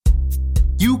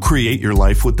You create your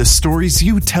life with the stories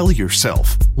you tell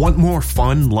yourself. Want more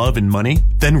fun, love, and money?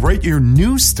 Then write your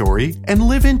new story and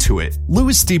live into it.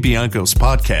 Louis DiBianco's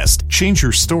podcast, Change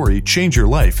Your Story, Change Your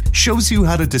Life, shows you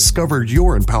how to discover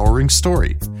your empowering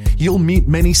story. You'll meet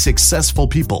many successful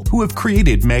people who have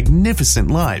created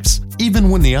magnificent lives, even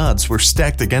when the odds were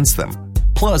stacked against them.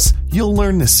 Plus, you'll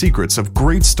learn the secrets of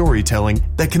great storytelling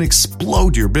that can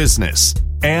explode your business.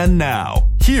 And now,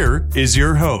 here is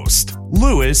your host,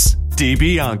 Louis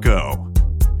DiBianco.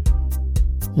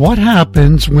 What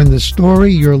happens when the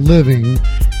story you're living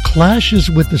clashes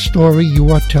with the story you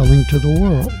are telling to the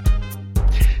world?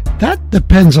 That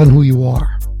depends on who you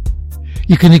are.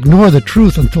 You can ignore the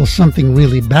truth until something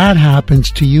really bad happens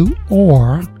to you,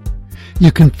 or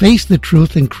you can face the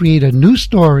truth and create a new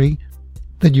story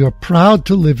that you're proud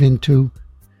to live into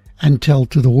and tell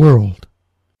to the world.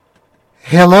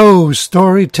 Hello,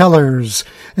 storytellers,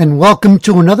 and welcome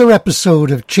to another episode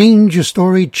of Change Your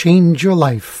Story, Change Your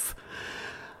Life.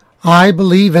 I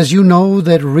believe, as you know,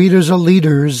 that readers are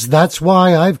leaders. That's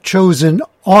why I've chosen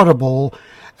Audible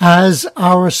as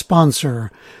our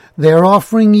sponsor. They're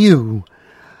offering you,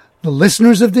 the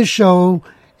listeners of this show,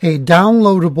 a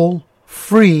downloadable,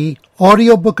 free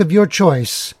audiobook of your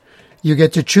choice. You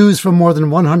get to choose from more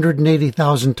than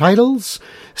 180,000 titles.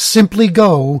 Simply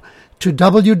go to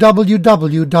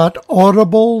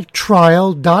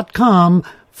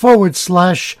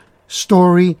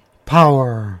www.audibletrial.com/story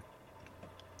power.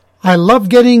 I love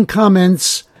getting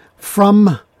comments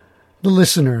from the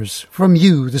listeners, from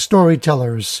you, the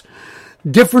storytellers.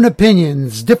 Different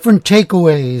opinions, different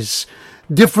takeaways,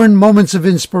 different moments of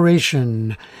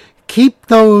inspiration. Keep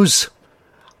those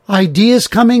ideas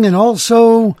coming, and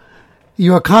also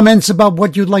your comments about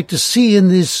what you'd like to see in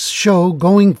this show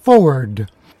going forward.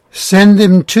 Send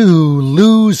them to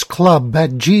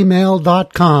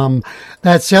lousclub@gmail.com.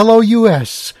 That's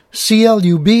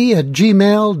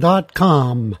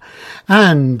lousclub@gmail.com.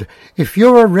 And if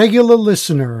you're a regular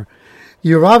listener,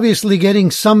 you're obviously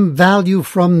getting some value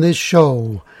from this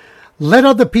show. Let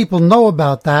other people know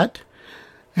about that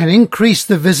and increase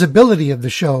the visibility of the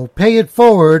show. Pay it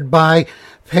forward by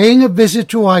paying a visit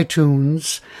to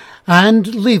iTunes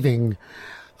and leaving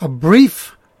a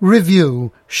brief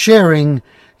review sharing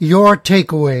your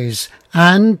takeaways,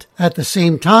 and at the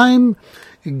same time,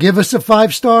 give us a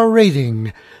 5-star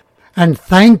rating. And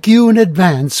thank you in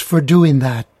advance for doing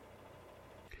that.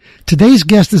 Today's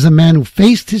guest is a man who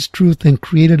faced his truth and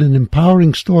created an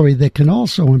empowering story that can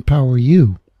also empower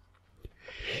you.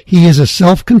 He is a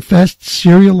self-confessed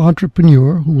serial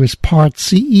entrepreneur who is part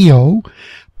CEO,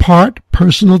 part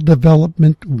personal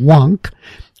development wonk,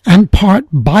 and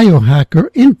part biohacker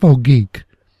info geek.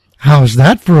 How's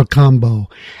that for a combo?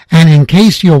 And in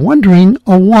case you're wondering,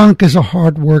 a wonk is a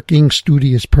hard-working,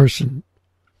 studious person.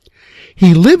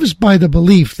 He lives by the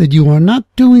belief that you are not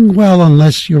doing well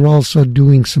unless you're also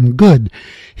doing some good.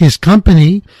 His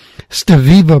company,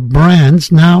 Staviva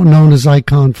Brands, now known as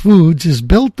Icon Foods, is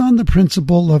built on the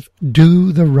principle of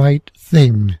do the right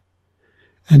thing.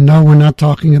 And no, we're not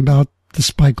talking about the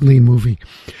Spike Lee movie.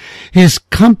 His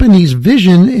company's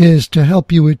vision is to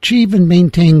help you achieve and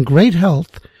maintain great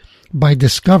health by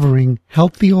discovering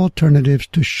healthy alternatives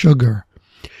to sugar.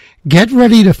 Get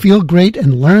ready to feel great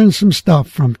and learn some stuff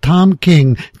from Tom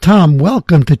King. Tom,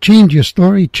 welcome to Change Your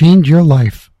Story, Change Your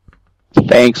Life.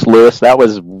 Thanks, Louis. That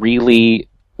was a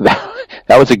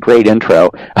great intro.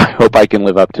 I hope I can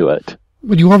live up to it.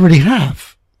 Well, you already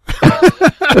have.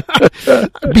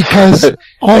 Because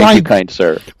Thank you, kind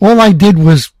sir. All I did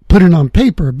was put it on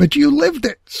paper, but you lived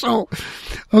it. So,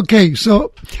 okay,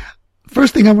 so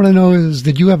first thing I want to know is,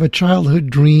 did you have a childhood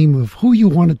dream of who you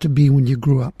wanted to be when you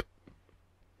grew up?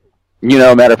 You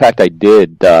know, matter of fact, I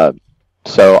did.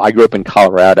 So I grew up in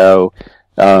Colorado.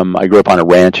 I grew up on a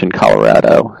ranch in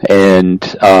Colorado, and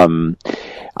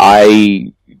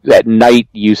I at night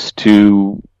used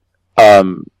to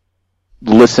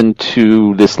listen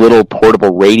to this little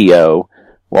portable radio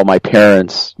while my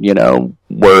parents,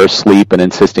 were asleep and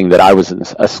insisting that I was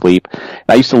asleep. And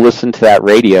I used to listen to that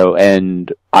radio,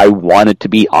 and I wanted to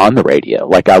be on the radio.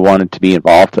 Like, I wanted to be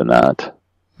involved in that.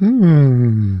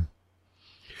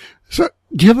 So,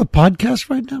 do you have a podcast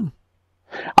right now?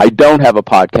 I don't have a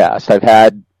podcast. I've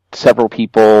had several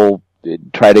people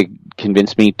try to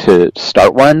convince me to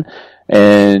start one,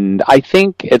 and I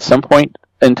think at some point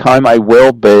in time I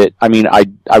will, but I mean, I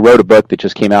wrote a book that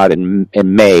just came out in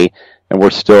May, and we're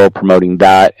still promoting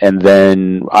that, and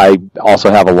then I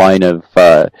also have a line of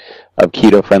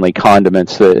keto-friendly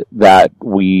condiments that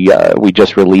we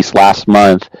just released last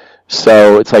month.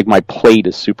 So it's like my plate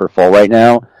is super full right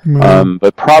now.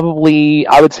 But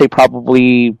I would say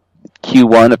probably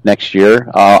Q1 of next year,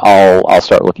 I'll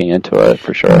start looking into it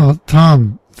for sure. Well,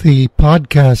 Tom, the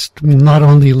podcast will not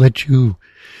only let you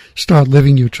start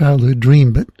living your childhood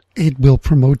dream, but it will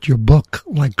promote your book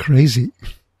like crazy.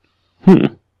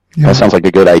 That sounds like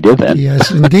a good idea then.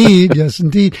 Yes, indeed. Yes,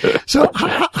 indeed. So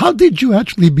how did you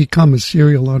actually become a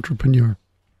serial entrepreneur?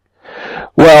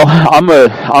 Well,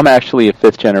 I'm actually a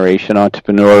fifth generation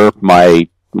entrepreneur. My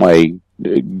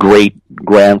great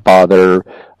grandfather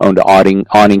owned an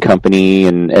awning company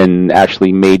and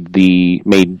actually made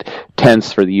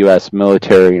tents for the U.S.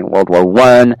 military in World War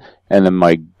I. And then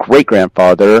my great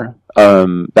grandfather,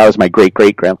 that was my great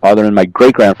great grandfather, and my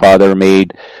great grandfather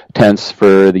made tents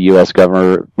for the U.S.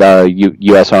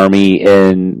 U.S. Army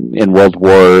in World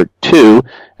War II.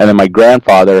 And then my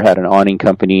grandfather had an awning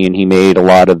company, and he made a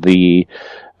lot of the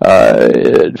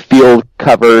field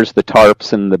covers, the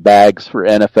tarps, and the bags for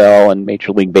NFL and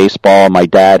Major League Baseball. My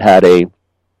dad had a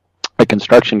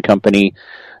construction company,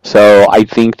 so I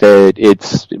think that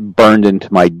it's burned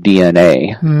into my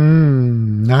DNA.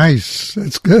 Nice.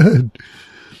 That's good.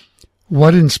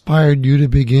 What inspired you to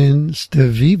begin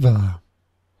Steviva?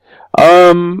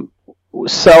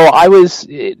 So I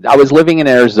was living in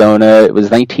Arizona. It was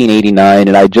 1989,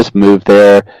 and I just moved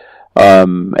there.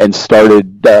 And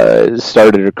started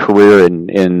a career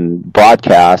in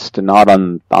broadcast, and not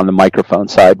on the microphone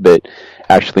side, but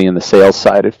actually in the sales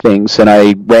side of things. And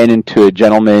I ran into a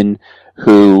gentleman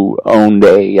who owned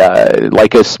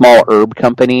a small herb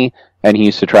company, and he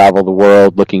used to travel the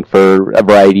world looking for a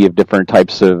variety of different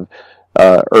types of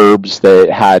herbs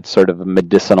that had sort of a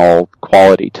medicinal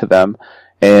quality to them.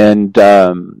 And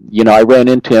I ran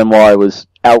into him while I was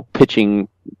out pitching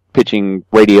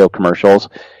radio commercials.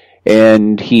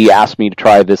 And he asked me to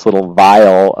try this little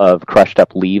vial of crushed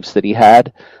up leaves that he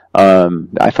had.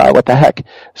 I thought, what the heck?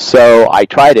 So I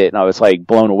tried it, and I was like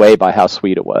blown away by how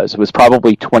sweet it was. It was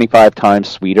probably 25 times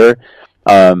sweeter,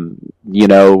 than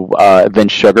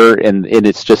sugar in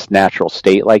its just natural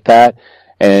state like that.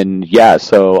 And yeah,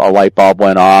 so a light bulb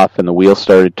went off and the wheels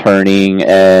started turning,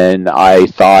 and I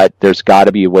thought there's got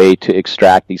to be a way to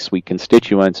extract these sweet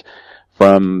constituents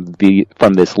from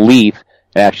this leaf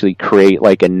and actually create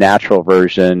like a natural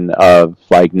version of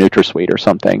like NutraSweet or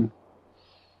something.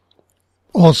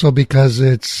 Also because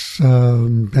it's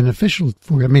beneficial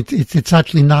for you. I mean, it's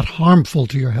actually not harmful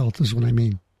to your health is what I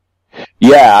mean.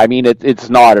 Yeah, I mean, it's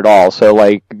not at all. So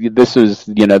like this was,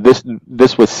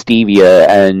 this was stevia,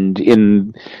 and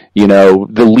in,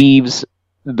 the leaves,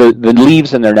 the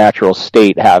leaves in their natural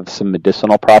state have some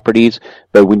medicinal properties,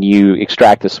 but when you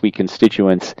extract the sweet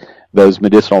constituents, those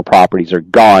medicinal properties are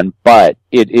gone, but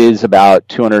it is about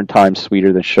 200 times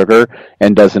sweeter than sugar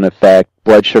and doesn't affect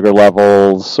blood sugar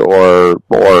levels or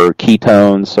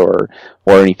ketones or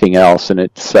anything else. And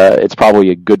it's probably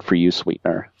a good for you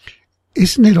sweetener.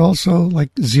 Isn't it also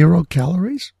like 0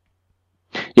 calories?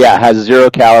 Yeah, it has 0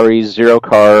 calories, 0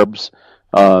 carbs.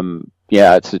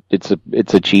 Yeah,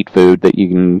 it's a cheat food that you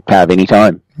can have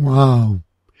anytime. Wow.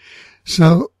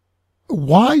 So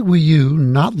why were you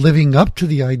not living up to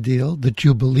the ideal that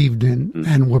you believed in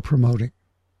and were promoting?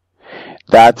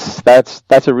 That's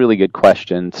a really good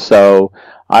question. So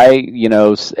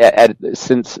since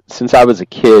I was a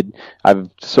kid, I've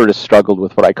sort of struggled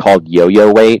with what I called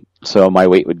yo-yo weight. So my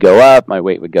weight would go up, my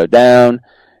weight would go down,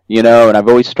 and I've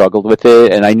always struggled with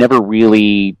it, and I never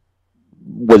really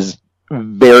was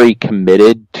very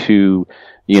committed to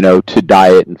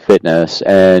diet and fitness.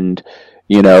 And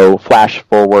flash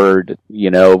forward,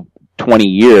 20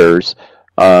 years,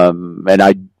 and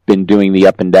I'd been doing the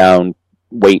up and down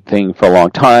weight thing for a long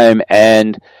time.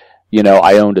 And,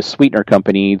 I owned a sweetener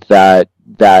company that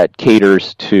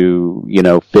caters to,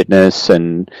 fitness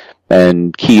and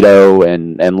keto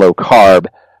and low carb.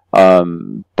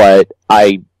 But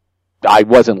I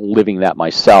wasn't living that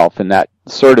myself, and that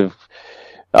sort of,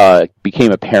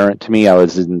 became apparent to me. I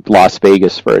was in Las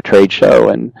Vegas for a trade show,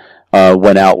 and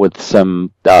went out with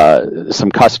some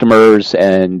customers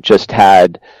and just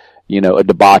had, a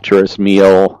debaucherous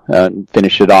meal,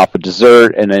 finished it off with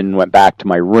dessert, and then went back to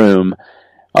my room,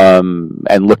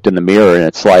 and looked in the mirror, and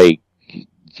it's like,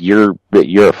 you're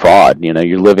a fraud,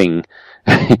 you're living,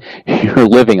 you're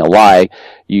living a lie.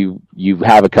 You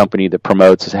have a company that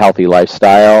promotes a healthy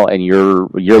lifestyle, and your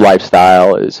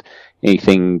lifestyle is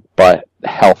anything but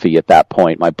healthy at that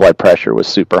point. My blood pressure was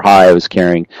super high. I was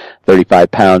carrying 35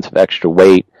 pounds of extra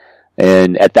weight.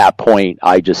 And at that point,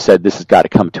 I just said, this has got to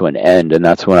come to an end. And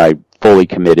that's when I fully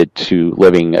committed to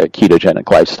living a ketogenic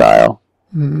lifestyle.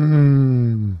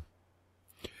 In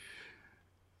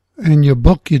your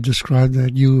book, you described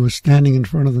that you were standing in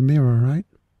front of the mirror, right?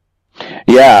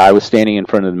 Yeah, I was standing in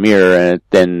front of the mirror. And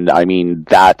then,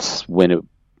 that's when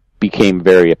became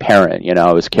very apparent.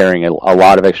 I was carrying a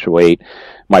lot of extra weight.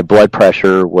 My blood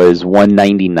pressure was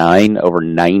 199 over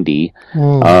 90.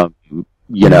 I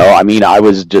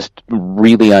was just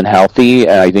really unhealthy,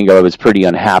 and I think I was pretty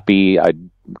unhappy. I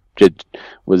just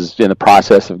was in the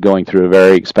process of going through a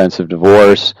very expensive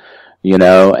divorce,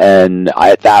 and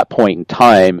at that point in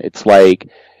time, it's like,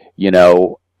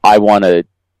 I want to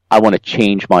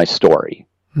change my story.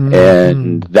 Mm-hmm.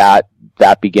 And that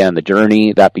began the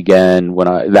journey. That began when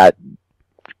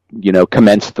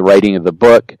commenced the writing of the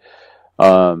book.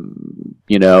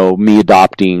 Me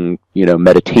adopting,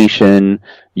 meditation,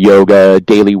 yoga,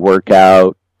 daily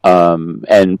workout,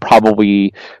 and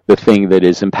probably the thing that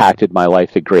has impacted my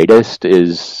life the greatest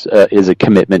is a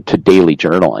commitment to daily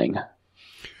journaling.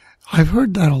 I've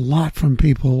heard that a lot from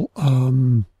people.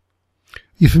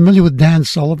 You familiar with Dan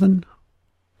Sullivan?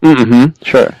 Mm-hmm.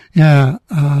 Sure. Yeah.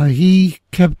 He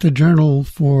kept a journal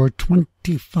for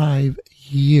 25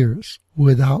 years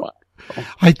without.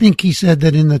 I think he said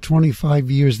that in the 25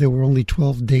 years, there were only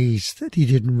 12 days that he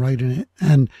didn't write in it.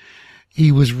 And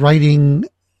he was writing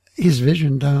his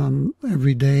vision down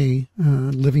every day,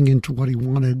 living into what he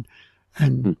wanted,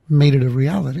 and made it a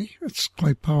reality. It's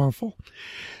quite powerful.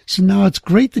 So now it's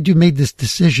great that you made this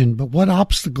decision, but what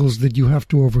obstacles did you have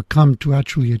to overcome to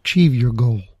actually achieve your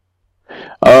goal?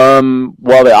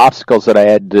 Well, the obstacles that I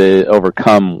had to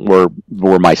overcome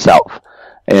were myself.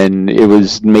 And it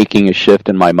was making a shift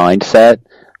in my mindset.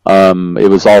 It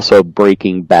was also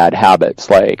breaking bad habits.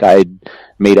 Like I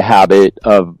made a habit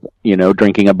of,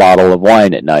 drinking a bottle of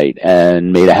wine at night,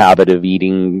 and made a habit of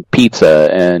eating pizza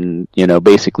and,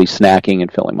 basically snacking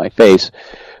and filling my face.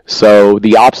 So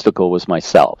the obstacle was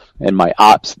myself, and my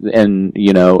and,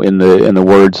 in the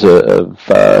words of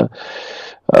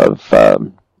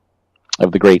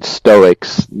the great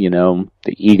Stoics, the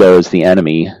ego is the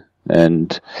enemy.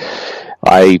 And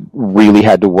I really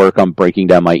had to work on breaking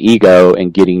down my ego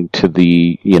and getting to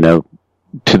the,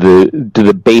 to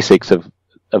the basics of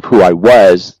who I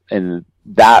was. And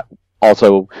that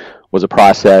also was a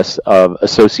process of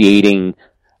associating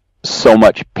so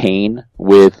much pain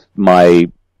with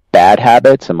my bad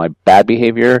habits and my bad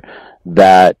behavior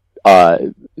that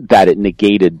it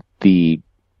negated the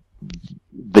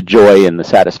joy and the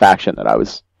satisfaction that I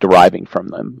was deriving from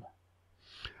them.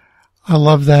 I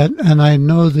love that, and I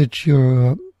know that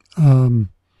you're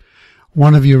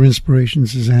one of your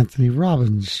inspirations is Anthony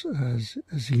Robbins,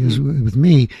 as he is with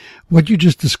me. What you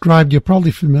just described, you're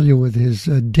probably familiar with his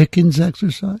Dickens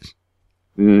exercise.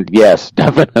 Yes,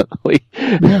 definitely.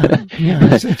 yeah,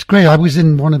 it's great. I was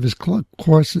in one of his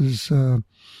courses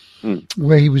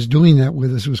where he was doing that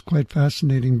with us. It was quite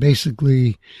fascinating.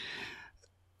 Basically,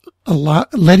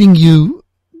 letting you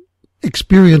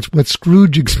experience what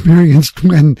Scrooge experienced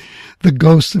when the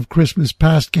ghosts of Christmas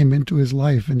past came into his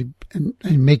life, and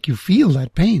make you feel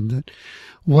that pain, that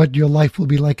what your life will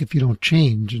be like if you don't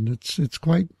change. And it's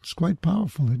quite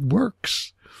powerful. It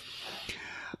works.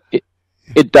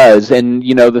 It does. And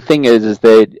the thing is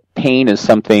that pain is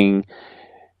something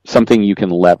you can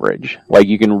leverage. Like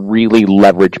you can really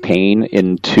leverage pain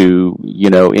into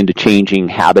changing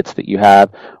habits that you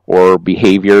have, or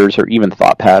behaviors, or even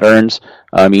thought patterns.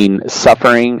 I mean,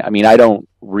 suffering, I don't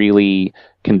really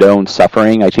condone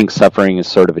suffering. I think suffering is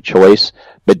sort of a choice,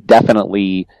 but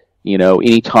definitely,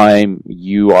 anytime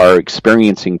you are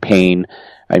experiencing pain,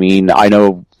 I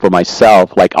know for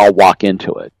myself, like I'll walk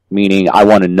into it, meaning I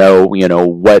want to know,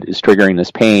 what is triggering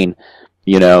this pain,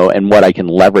 and what I can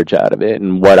leverage out of it,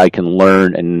 and what I can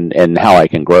learn, and how I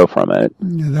can grow from it.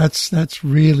 Yeah, that's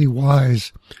really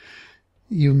wise.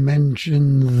 You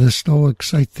mentioned the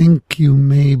Stoics. I think you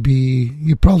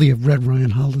probably have read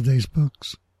Ryan Holiday's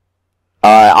books.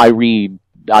 I read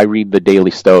the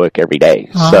Daily Stoic every day.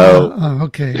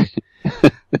 Okay.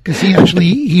 Because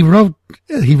he wrote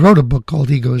a book called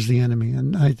Ego is the Enemy,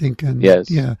 and I think, yes.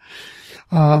 Yeah.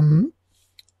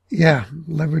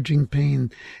 Leveraging pain.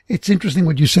 It's interesting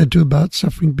what you said too about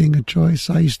suffering being a choice.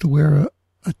 I used to wear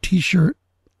a t-shirt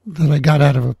that I got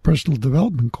out of a personal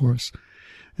development course,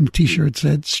 and the t-shirt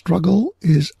said, "Struggle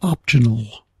is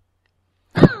optional."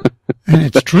 And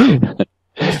it's true.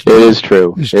 It is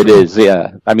true. It is,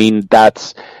 yeah.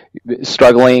 That's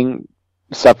struggling,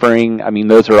 suffering.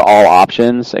 Those are all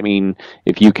options.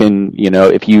 If you can,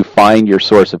 if you find your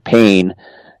source of pain,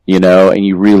 and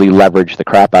you really leverage the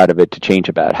crap out of it to change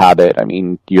a bad habit,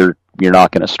 you're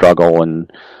not going to struggle,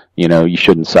 and, you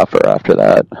shouldn't suffer after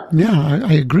that. Yeah,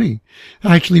 I agree.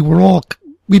 Actually,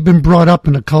 we've been brought up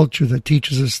in a culture that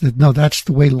teaches us that, no, that's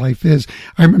the way life is.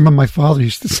 I remember my father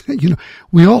used to say,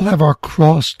 we all have our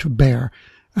cross to bear.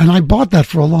 And I bought that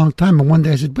for a long time. And one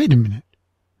day I said, wait a minute.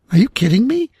 Are you kidding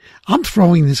me? I'm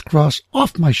throwing this cross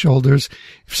off my shoulders.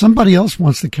 If somebody else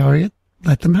wants to carry it,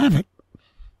 let them have it.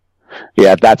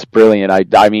 Yeah, that's brilliant.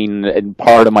 I mean, and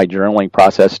part of my journaling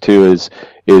process too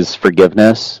is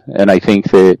forgiveness. And I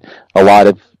think that a lot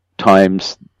of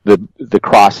times the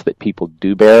cross that people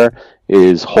do bear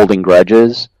is holding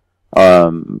grudges, you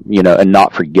know, and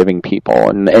not forgiving people.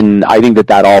 And I think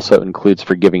that also includes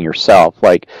forgiving yourself.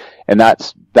 Like, and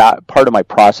that's that part of my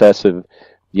process of,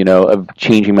 you know, of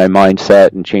changing my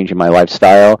mindset and changing my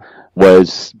lifestyle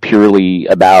was purely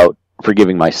about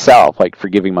forgiving myself, like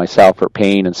forgiving myself for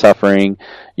pain and suffering,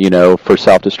 you know, for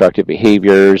self-destructive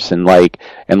behaviors and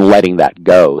letting that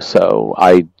go. So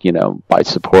I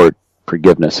support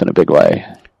forgiveness in a big way.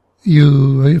 Are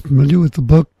you familiar with the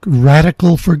book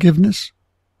Radical Forgiveness?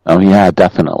 Oh yeah,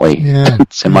 definitely. Yeah.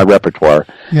 It's in my repertoire.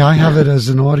 Yeah, I have it as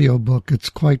an audio book. It's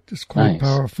quite Nice.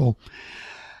 powerful.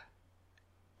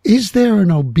 Is there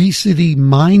an obesity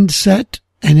mindset?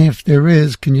 And if there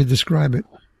is, can you describe it?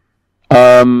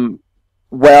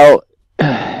 Well,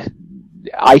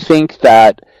 I think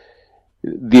that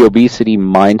the obesity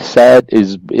mindset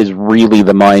is really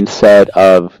the mindset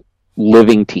of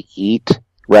living to eat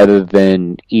rather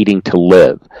than eating to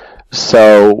live.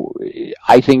 So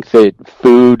I think that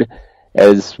food,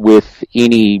 as with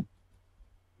any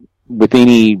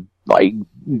like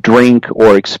drink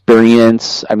or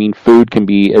experience, I mean, food can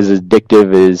be as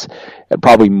addictive as,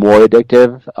 probably more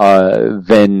addictive,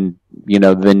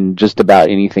 than just about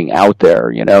anything out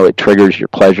there. You know, it triggers your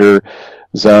pleasure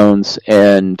zones.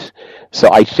 And so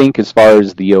I think as far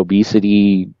as the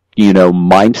obesity, you know,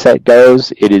 mindset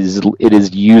goes, it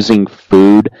is using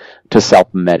food to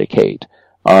self-medicate.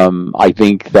 I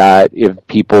think that if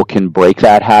people can break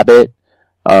that habit,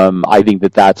 I think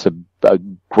that that's a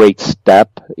great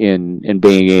step in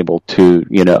being able to,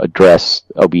 you know, address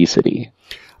obesity.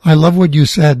 I love what you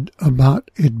said about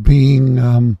it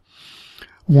being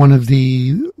one of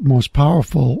the most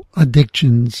powerful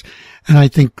addictions. And I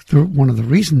think one of the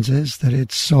reasons is that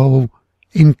it's so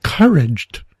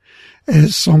encouraged.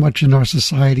 There's so much in our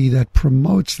society that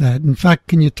promotes that. In fact,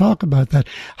 can you talk about that?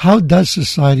 How does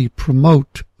society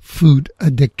promote food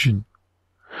addiction?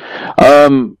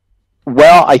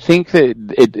 Well, I think that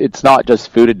it's not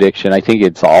just food addiction. I think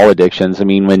it's all addictions. I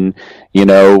mean, when, you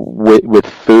know, with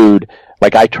food,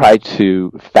 like I try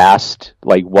to fast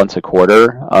like once a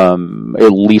quarter, at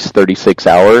least 36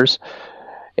 hours.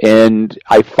 And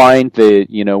I find that,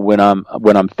 you know, when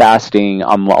I'm fasting,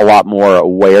 I'm a lot more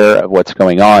aware of what's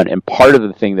going on. And part of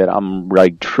the thing that I'm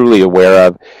like truly aware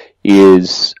of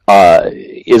is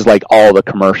like all the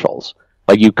commercials.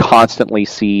 Like you constantly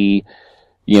see,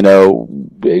 you know,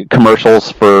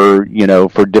 commercials for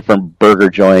different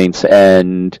burger joints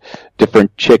and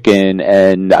different chicken.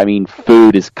 And I mean,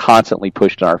 food is constantly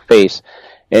pushed in our face.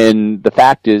 And the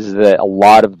fact is that a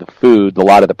lot of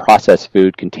the processed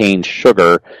food contains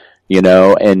sugar, you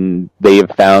know, and they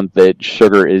have found that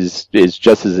sugar is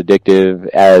just as addictive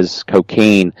as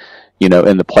cocaine, you know,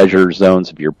 in the pleasure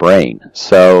zones of your brain.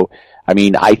 So, I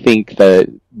mean, I think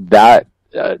that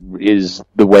is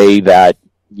the way that,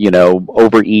 you know,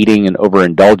 overeating and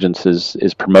overindulgence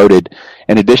is promoted.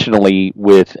 And additionally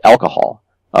with alcohol,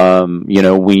 you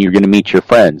know, when you're going to meet your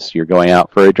friends, you're going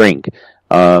out for a drink.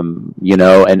 You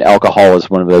know, and alcohol is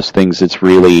one of those things that's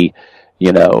really,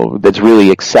 you know, that's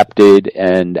really accepted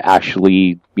and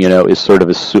actually, you know, is sort of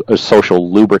a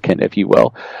social lubricant, if you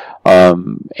will.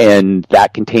 And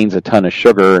that contains a ton of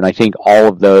sugar. And I think all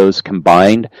of those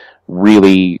combined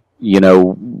really, you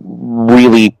know,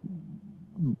 really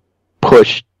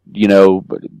push, you know,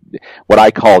 what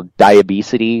I call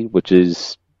diabesity, which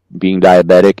is being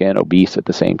diabetic and obese at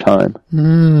the same time.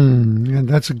 And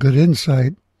that's a good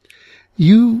insight.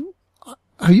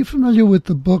 Are you familiar with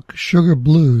the book Sugar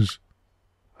Blues?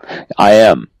 I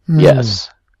am, yes.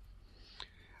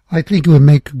 I think it would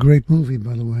make a great movie,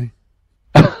 by the way.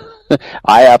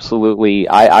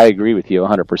 I agree with you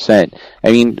 100%.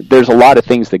 I mean, there's a lot of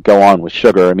things that go on with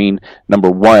sugar. I mean,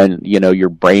 number one, you know, your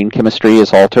brain chemistry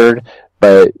is altered,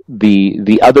 but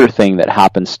the other thing that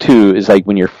happens too is like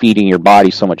when you're feeding your body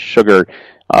so much sugar,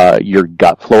 your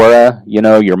gut flora, you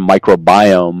know, your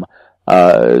microbiome,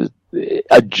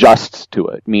 adjusts to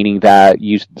it, meaning that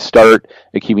you start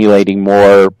accumulating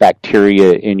more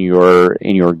bacteria in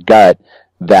your gut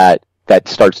that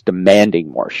starts demanding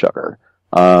more sugar.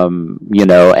 You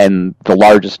know, and the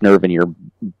largest nerve in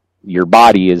your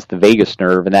body is the vagus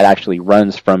nerve, and that actually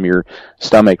runs from your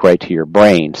stomach right to your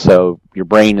brain. So your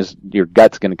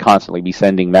gut's going to constantly be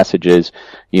sending messages,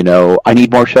 you know, I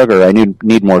need more sugar, I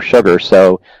need more sugar.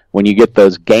 So when you get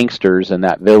those gangsters in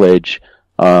that village,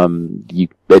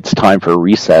 it's time for a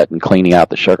reset and cleaning out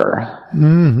the sugar.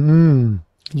 Mm-hmm.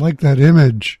 Like that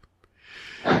image.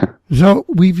 So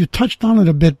we've touched on it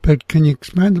a bit, but can you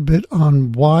expand a bit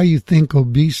on why you think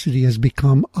obesity has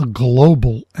become a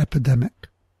global epidemic?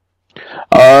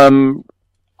 Why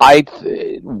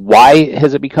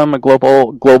has it become a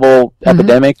global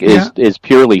epidemic is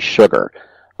purely sugar.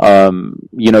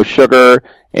 Sugar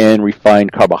and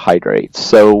refined carbohydrates.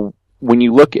 So when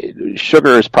you look at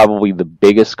sugar is probably the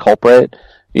biggest culprit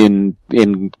in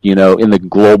the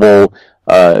global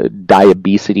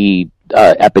diabetes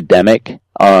epidemic.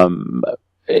 And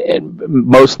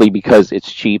mostly because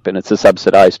it's cheap and it's a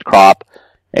subsidized crop.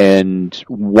 And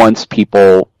once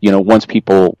people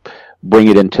bring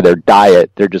it into their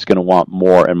diet, they're just going to want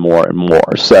more and more and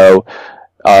more. So,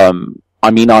 on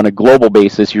a global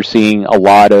basis, you're seeing a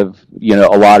lot of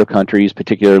countries,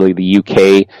 particularly the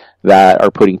UK, that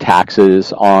are putting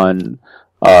taxes on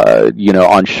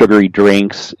sugary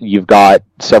drinks. You've got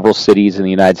several cities in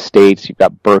the United States. You've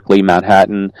got Berkeley,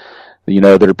 Manhattan,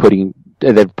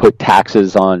 they've put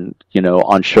taxes on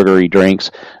sugary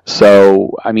drinks.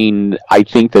 So, I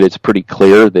think that it's pretty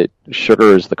clear that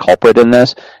sugar is the culprit in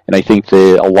this. And I think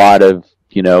that a lot of,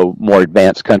 more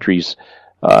advanced countries,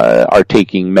 are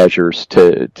taking measures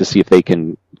to see if they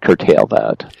can curtail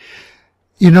that.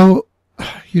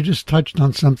 You just touched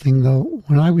on something though.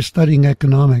 When I was studying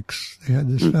economics, they had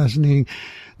this fascinating,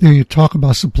 you talk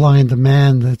about supply and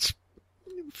demand that's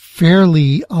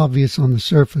fairly obvious on the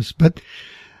surface, but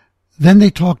then they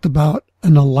talked about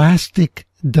an elastic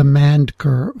demand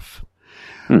curve.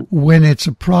 When it's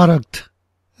a product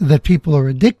that people are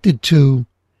addicted to,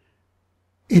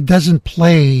 it doesn't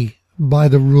play by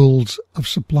the rules of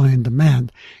supply and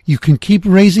demand. You can keep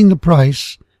raising the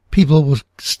price, people will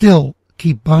still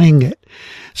keep buying it.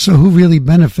 So who really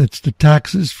benefits? The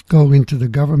taxes go into the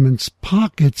government's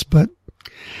pockets, but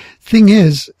thing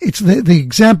is, it's the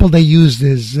example they used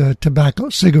is tobacco,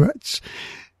 cigarettes.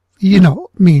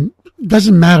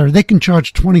 Doesn't matter. They can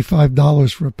charge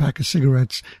 $25 for a pack of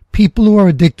cigarettes. People who are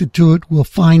addicted to it will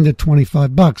find the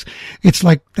 $25. It's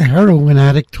like the heroin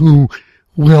addict who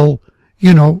will,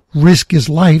 risk his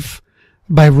life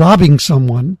by robbing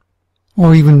someone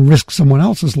or even risk someone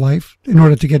else's life in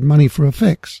order to get money for a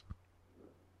fix.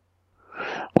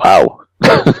 Wow.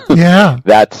 Yeah.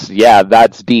 That's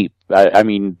deep.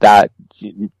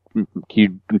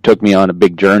 You took me on a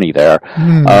big journey there.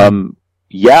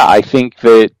 I think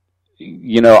that,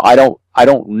 I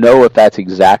don't know if that's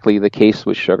exactly the case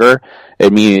with sugar.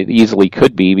 It easily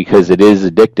could be because it is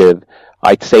addictive.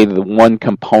 I'd say the one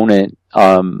component,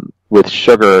 with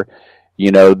sugar,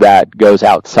 that goes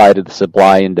outside of the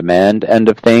supply and demand end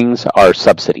of things are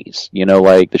subsidies,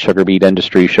 like the sugar beet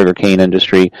industry, sugar cane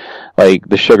industry, like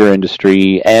the sugar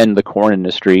industry and the corn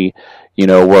industry,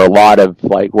 where a lot of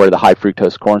where the high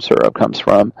fructose corn syrup comes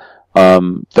from.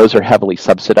 Those are heavily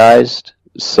subsidized.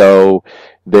 So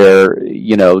there's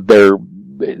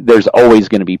always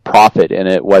going to be profit in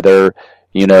it, whether,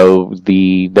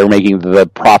 they're making the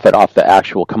profit off the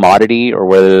actual commodity or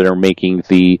whether they're making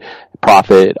the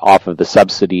profit off of the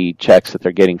subsidy checks that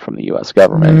they're getting from the U.S.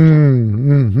 government.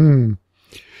 Mm-hmm.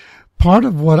 Part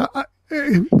of what I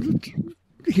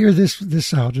hear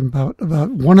this out about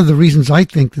one of the reasons I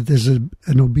think that there's an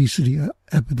obesity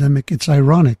epidemic. It's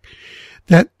ironic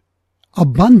that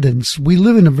abundance, we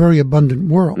live in a very abundant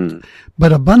world,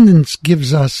 but abundance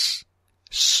gives us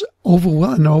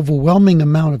an overwhelming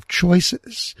amount of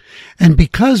choices. And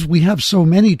because we have so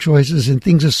many choices and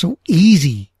things are so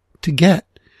easy to get,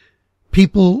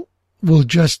 people will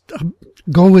just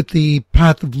go with the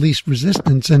path of least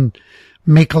resistance and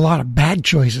make a lot of bad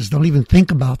choices. Don't even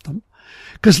think about them.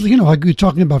 Because, like you're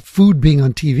talking about food being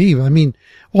on TV.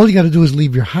 All you got to do is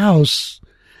leave your house.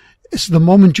 It's the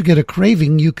moment you get a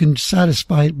craving, you can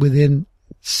satisfy it within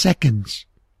seconds.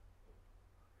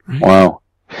 Right? Wow.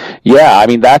 Yeah,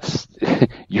 that's,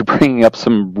 you're bringing up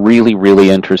some really, really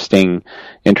interesting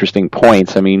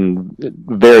points.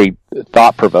 Very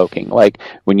thought-provoking. Like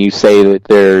when you say that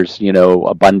there's,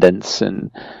 abundance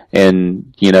and,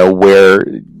 where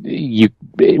you,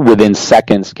 within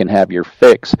seconds can have your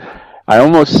fix. I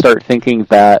almost start thinking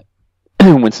that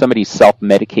when somebody's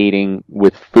self-medicating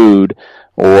with food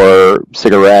or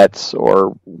cigarettes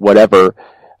or whatever,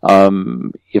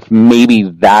 if maybe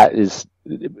that is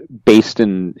based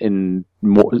in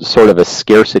more sort of a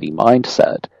scarcity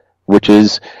mindset, which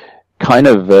is kind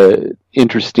of a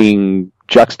interesting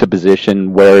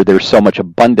juxtaposition where there's so much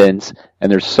abundance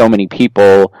and there's so many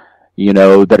people,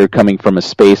 that are coming from a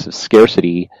space of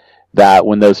scarcity that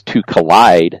when those two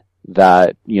collide,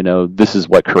 that, this is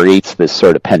what creates this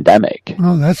sort of pandemic.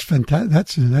 Oh, that's fantastic.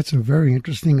 That's a very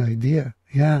interesting idea.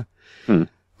 Yeah.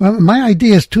 Well, my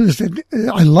idea is too, is that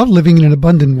I love living in an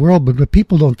abundant world, but what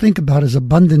people don't think about is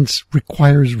abundance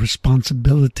requires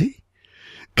responsibility.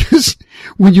 Because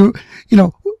when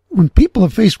when people are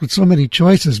faced with so many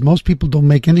choices, most people don't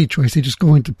make any choice. They just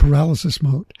go into paralysis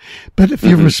mode. But if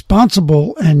you're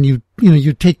responsible and you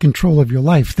take control of your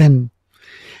life, then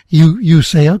you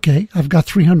say, okay, I've got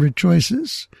 300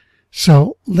 choices.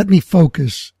 So let me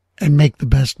focus and make the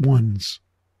best ones,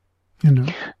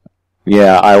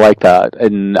 Yeah, I like that.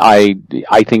 And I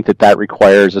think that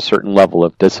requires a certain level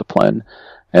of discipline.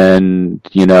 And,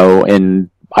 and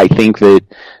I think that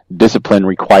discipline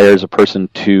requires a person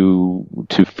to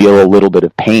feel a little bit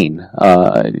of pain,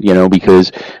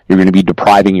 because you're going to be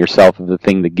depriving yourself of the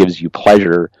thing that gives you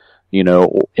pleasure, in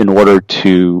order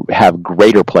to have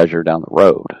greater pleasure down the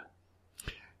road.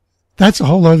 That's a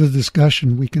whole other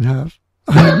discussion we can have.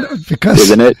 Because,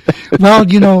 isn't it? Well,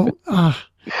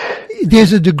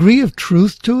 there's a degree of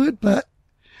truth to it, but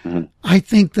I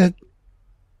think that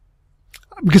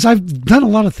because I've done a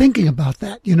lot of thinking about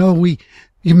that,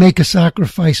 you make a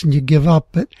sacrifice and you give up,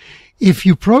 but if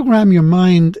you program your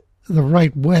mind the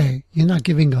right way, you're not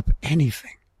giving up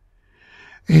anything.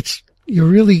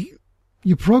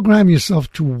 You program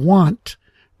yourself to want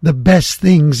the best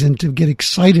things and to get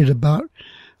excited about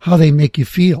how they make you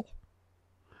feel.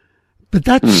 But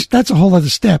that's a whole other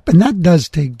step. And that does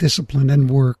take discipline and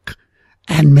work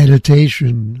and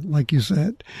meditation, like you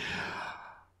said.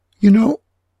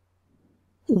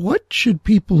 What should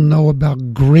people know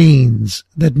about grains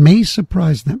that may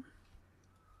surprise them?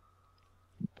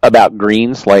 About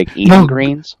greens, like eating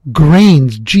greens?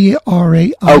 Grains,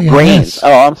 Grains. Oh, grains.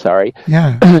 Oh, I'm sorry.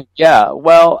 Yeah. Yeah.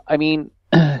 Well, I mean,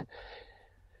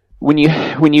 when you,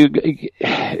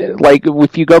 like,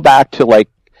 if you go back to, like,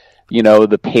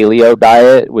 the paleo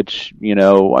diet, which,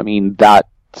 that's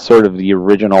sort of the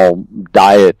original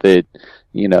diet that,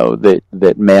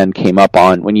 that man came up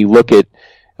on. When you look at,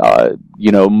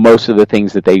 most of the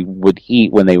things that they would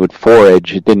eat when they would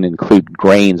forage, it didn't include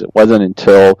grains. It wasn't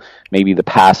until maybe the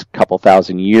past couple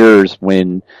thousand years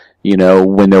when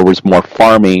there was more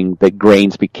farming that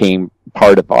grains became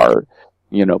part of our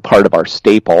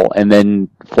staple. And then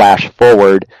flash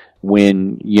forward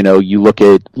when, you look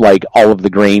at like all of the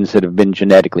grains that have been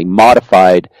genetically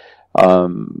modified,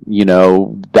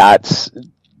 that's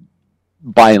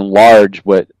by and large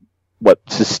what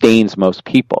sustains most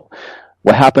people.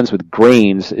 What happens with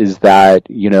grains is that,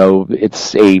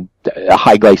 it's a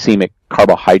high glycemic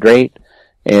carbohydrate,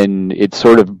 and it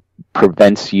sort of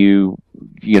prevents you,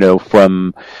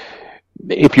 from,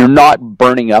 if you're not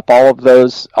burning up all of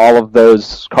those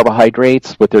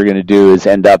carbohydrates, what they're going to do is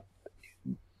end up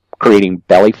creating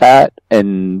belly fat,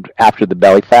 and after the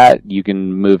belly fat, you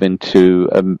can move into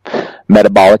a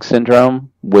metabolic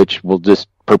syndrome, which will just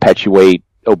perpetuate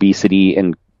obesity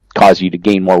and cause you to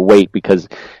gain more weight because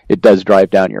it does drive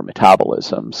down your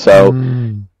metabolism. So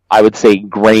I would say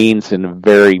grains in a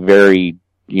very, very,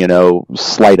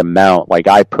 slight amount. Like,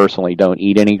 I personally don't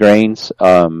eat any grains.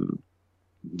 I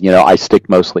stick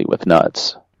mostly with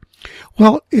nuts.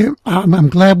 Well, I'm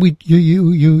glad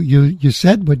you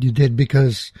said what you did,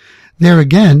 because there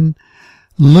again,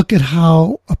 look at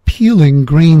how appealing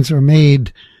grains are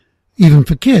made, even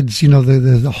for kids.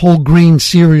 The whole grain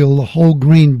cereal, the whole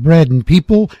grain bread, and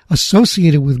people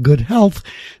associate it with good health,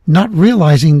 not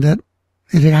realizing that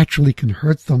it actually can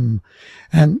hurt them.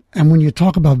 And when you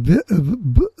talk about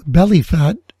belly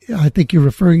fat, I think you're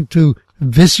referring to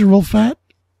visceral fat.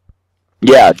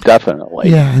 Yeah,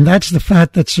 definitely. Yeah, and that's the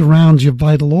fat that surrounds your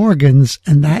vital organs,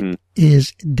 and that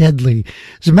is deadly.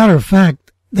 As a matter of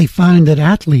fact, they find that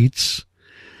athletes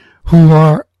who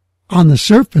are on the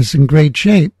surface in great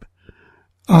shape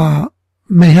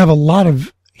may have a lot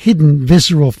of hidden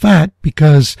visceral fat,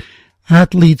 because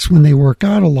athletes, when they work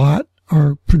out a lot,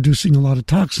 are producing a lot of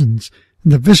toxins.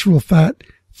 And the visceral fat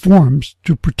forms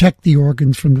to protect the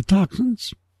organs from the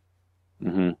toxins.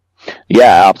 Mm-hmm.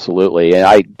 Yeah, absolutely. And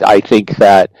I think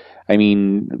that,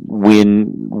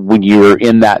 when you're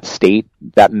in that state,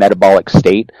 that metabolic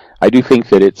state, I do think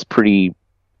that it's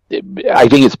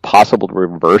possible to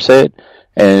reverse it.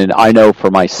 And I know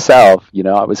for myself,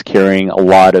 I was carrying a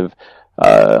lot of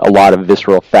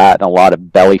visceral fat and a lot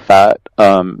of belly fat.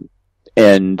 And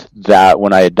that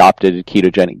when I adopted a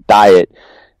ketogenic diet,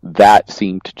 that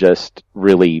seemed to just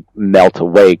really melt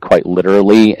away quite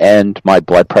literally. And my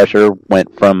blood pressure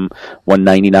went from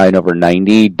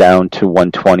 199/90 down to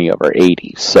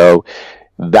 120/80. So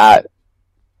that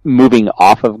moving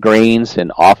off of grains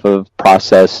and off of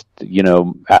processed,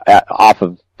 off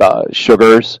of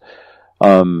sugars,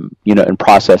 in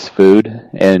processed food,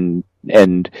 and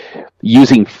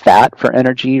using fat for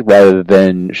energy rather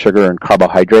than sugar and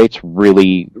carbohydrates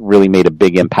really made a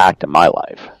big impact in my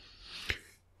life.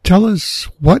 Tell us,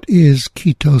 what is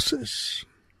ketosis?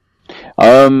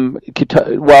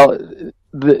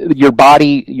 Your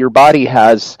body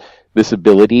has this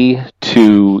ability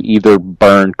to either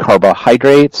burn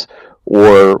carbohydrates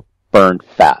or burn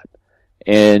fat.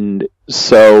 And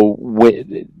so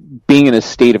being in a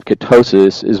state of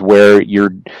ketosis is where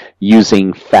you're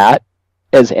using fat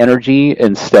as energy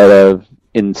instead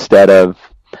of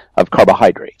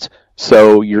carbohydrates.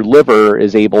 So your liver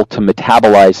is able to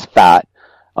metabolize fat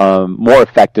more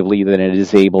effectively than it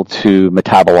is able to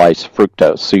metabolize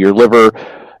fructose. So your liver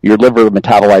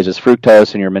metabolizes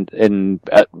fructose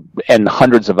and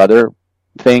hundreds of other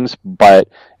things, but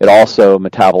it also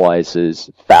metabolizes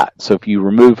fat. So if you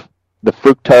remove the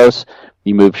fructose,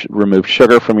 you remove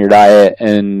sugar from your diet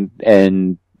and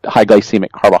high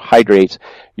glycemic carbohydrates,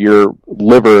 your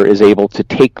liver is able to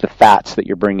take the fats that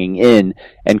you're bringing in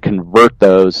and convert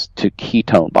those to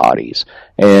ketone bodies.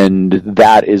 And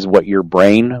that is what your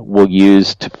brain will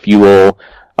use to fuel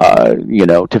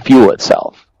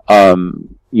itself.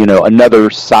 Another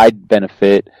side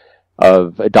benefit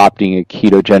of adopting a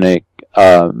ketogenic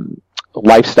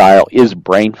lifestyle is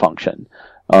brain function.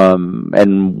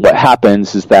 And what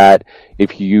happens is that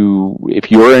if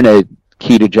you're in a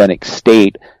ketogenic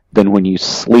state, then when you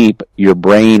sleep, your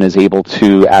brain is able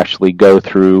to actually go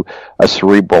through a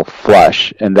cerebral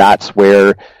flush, and that's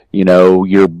where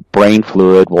your brain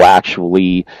fluid will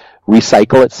actually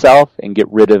recycle itself and get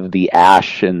rid of the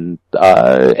ash and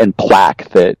plaque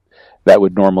that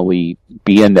would normally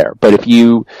be in there. But if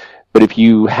you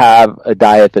have a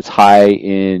diet that's high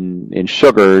in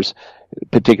sugars,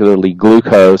 particularly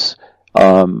glucose,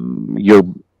 your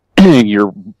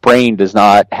brain does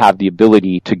not have the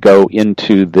ability to go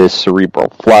into this cerebral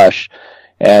flush,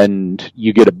 and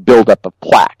you get a buildup of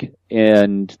plaque.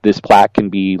 And this plaque can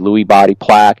be Lewy body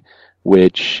plaque,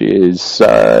 which is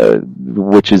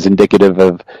indicative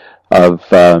of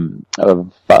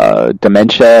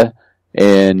dementia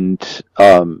and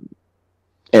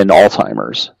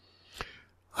Alzheimer's.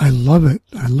 I love it.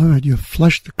 You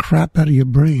flushed the crap out of your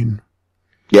brain.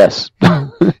 Yes.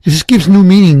 This gives new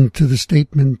meaning to the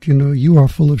statement, you are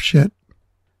full of shit.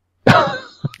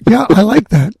 Yeah, I like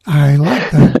that.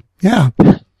 Yeah.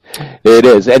 It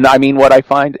is. And I mean, what I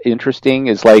find interesting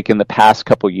is, like, in the past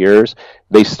couple years,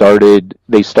 they started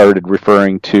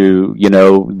referring to,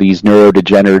 these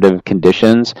neurodegenerative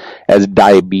conditions as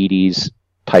diabetes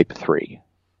type 3.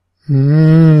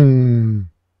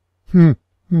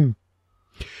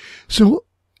 So,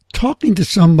 talking to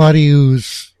somebody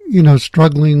who's,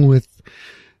 struggling with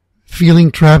feeling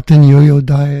trapped in yo-yo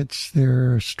diets,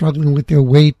 they're struggling with their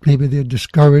weight, maybe they're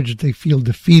discouraged, they feel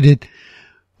defeated,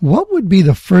 what would be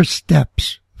the first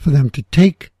steps for them to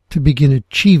take to begin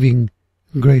achieving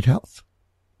great health?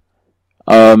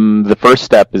 The first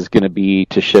step is going to be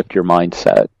to shift your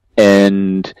mindset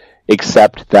and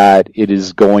accept that it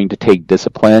is going to take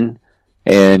discipline,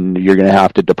 and you're going to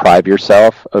have to deprive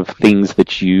yourself of things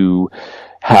that you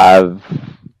have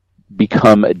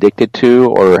become addicted to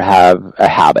or have a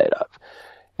habit of.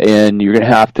 And you're going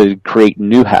to have to create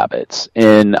new habits.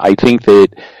 And I think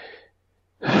that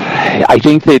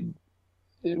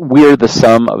we're the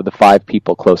sum of the 5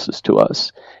 people closest to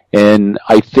us. And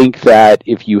I think that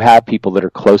if you have people that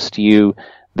are close to you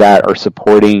that are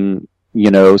supporting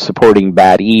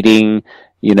bad eating,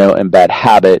 and bad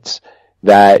habits,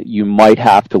 that you might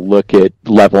have to look at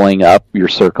leveling up your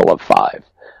circle of 5.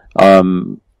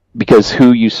 Because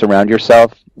who you surround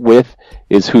yourself with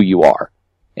is who you are.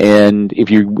 And if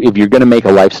you're going to make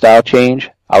a lifestyle change,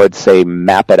 I would say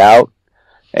map it out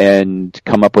and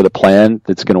come up with a plan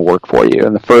that's going to work for you.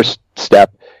 And the first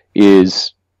step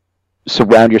is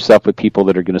surround yourself with people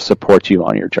that are going to support you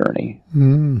on your journey.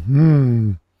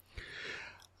 Mm-hmm.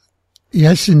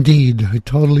 Yes, indeed. I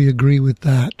totally agree with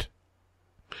that.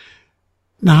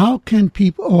 Now, how can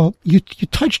people, you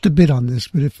touched a bit on this,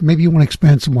 but if maybe you want to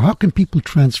expand some more, how can people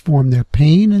transform their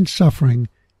pain and suffering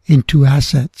into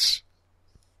assets?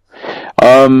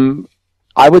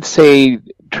 I would say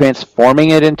transforming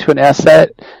it into an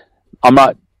asset. I'm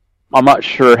not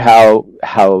sure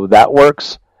how that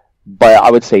works, but I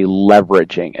would say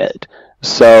leveraging it.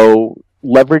 So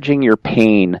leveraging your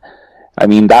pain, I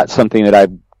mean, that's something that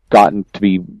I've gotten to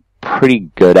be pretty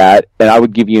good at. And I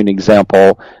would give you an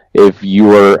example. If you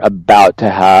were about to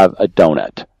have a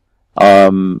donut,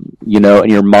 and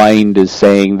your mind is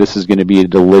saying, this is going to be a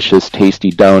delicious,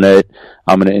 tasty donut,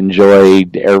 I'm going to enjoy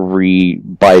every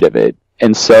bite of it.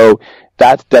 And so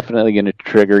that's definitely going to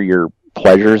trigger your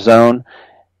pleasure zone,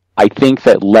 I think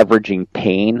that leveraging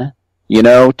pain,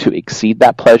 to exceed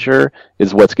that pleasure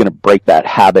is what's going to break that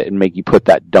habit and make you put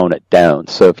that donut down.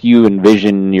 So if you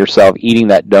envision yourself eating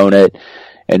that donut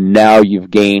and now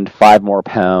you've gained 5 more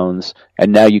pounds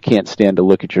and now you can't stand to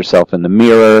look at yourself in the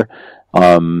mirror,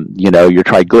 your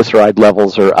triglyceride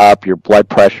levels are up, your blood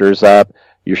pressure's up,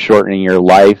 you're shortening your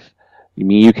life. I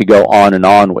mean, you could go on and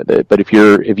on with it, but if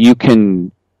you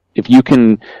can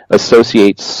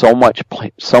associate so much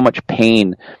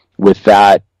pain with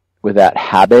that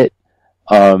habit,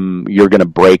 you're going to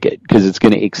break it because it's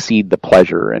going to exceed the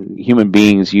pleasure. And human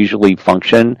beings usually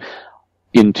function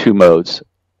in 2 modes: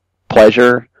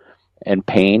 pleasure and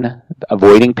pain,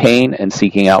 avoiding pain and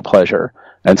seeking out pleasure.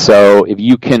 And so if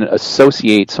you can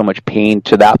associate so much pain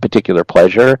to that particular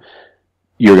pleasure,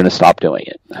 you're going to stop doing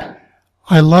it.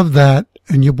 I love that.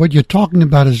 And what you're talking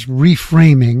about is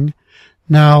reframing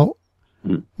now,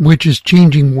 which is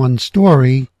changing one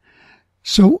story.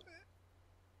 So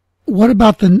what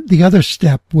about the other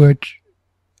step, which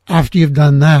after you've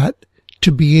done that,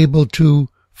 to be able to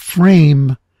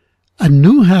frame a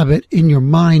new habit in your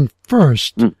mind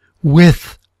first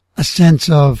with a sense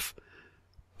of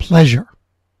pleasure?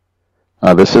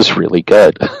 This is really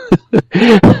good.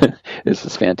 This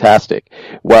is fantastic.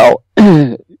 Well,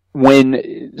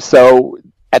 so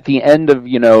at the end of,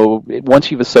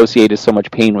 once you've associated so much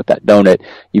pain with that donut,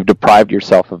 you've deprived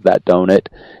yourself of that donut.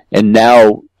 And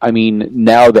now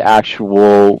the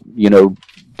actual,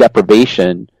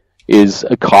 deprivation is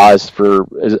a cause for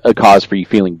you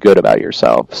feeling good about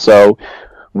yourself. So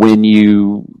when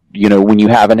you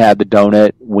haven't had the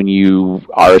donut, when you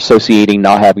are associating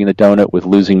not having the donut with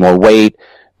losing more weight,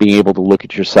 being able to look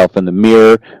at yourself in the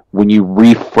mirror, when you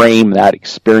reframe that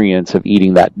experience of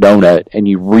eating that donut and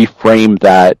you reframe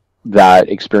that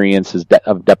experience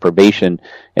of deprivation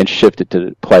and shift it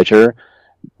to pleasure,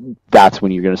 that's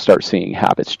when you're going to start seeing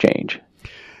habits change.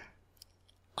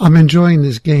 I'm enjoying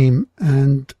this game,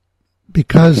 and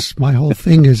because my whole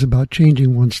thing is about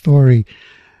changing one story,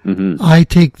 I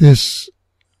take this,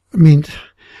 on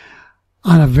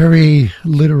a very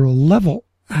literal level,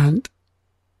 and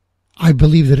I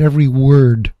believe that every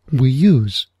word we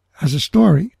use as a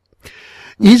story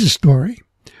is a story.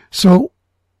 So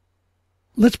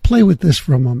let's play with this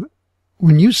for a moment.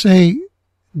 When you say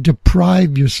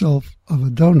deprive yourself of a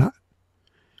donut,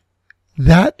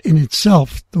 that in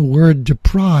itself, the word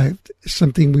deprived, is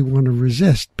something we want to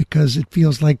resist because it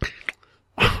feels like,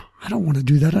 oh, I don't want to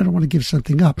do that. I don't want to give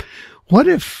something up. What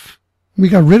if we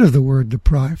got rid of the word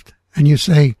deprived and you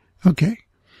say, okay,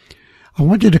 I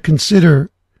want you to consider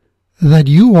that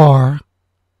you are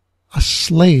a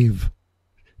slave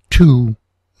to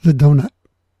the donut.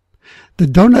 The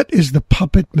donut is the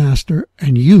puppet master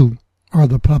and you are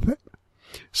the puppet.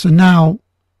 So now,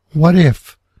 what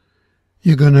if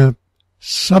you're going to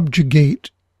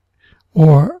subjugate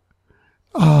or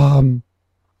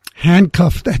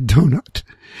handcuff that donut?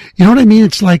 You know what I mean?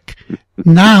 It's like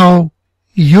now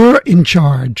you're in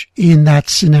charge in that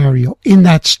scenario, in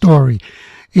that story,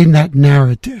 in that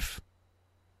narrative.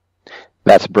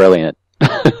 That's brilliant.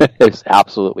 It's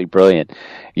absolutely brilliant.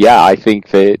 Yeah, I think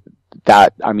that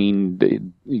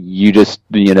you just,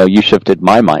 you shifted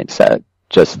my mindset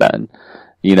just then,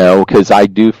 because I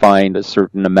do find a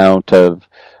certain amount of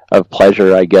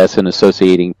pleasure, I guess, in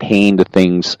associating pain to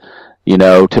things,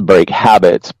 to break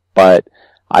habits. But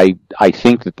I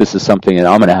think that this is something that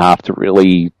I'm going to have to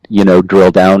really,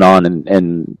 drill down on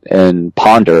and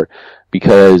ponder,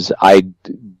 because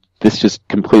this just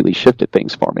completely shifted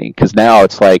things for me. Because now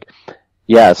it's like,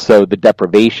 yeah, so the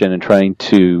deprivation and trying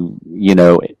to,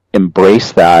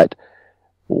 embrace that,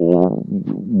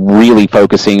 really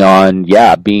focusing on,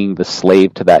 being the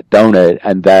slave to that donut,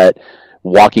 and that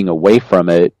walking away from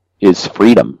it is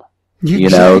freedom.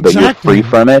 That you're free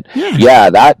from it.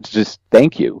 Yeah, that just,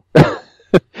 thank you.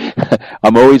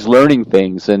 I'm always learning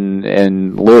things,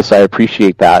 and Lewis, I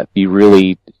appreciate that. You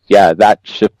really, that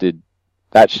shifted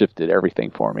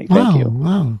everything for me. Thank you.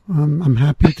 Wow. I'm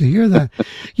happy to hear that.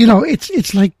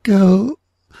 It's like, I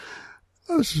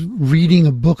was reading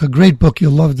a book, a great book.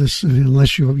 You'll love this,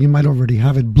 unless you might already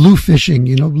have it. Blue fishing.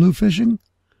 You know blue fishing?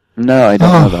 No, I don't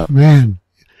know that. Oh, man.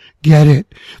 Get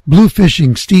it. Blue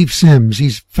fishing, Steve Sims.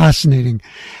 He's fascinating.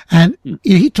 And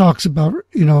he talks about,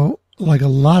 like a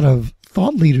lot of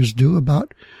thought leaders do,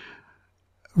 about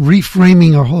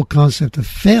reframing our whole concept of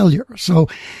failure. So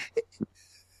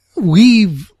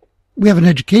we have an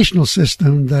educational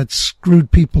system that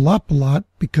screwed people up a lot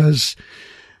because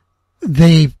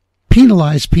they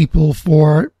penalize people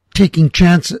for taking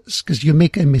chances. Because you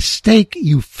make a mistake,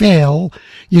 you fail,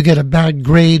 you get a bad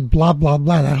grade, blah, blah,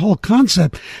 blah, that whole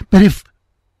concept. But if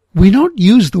we don't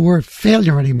use the word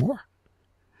failure anymore.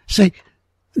 Say,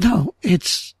 no,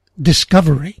 it's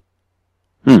discovery.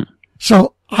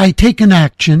 So I take an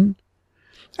action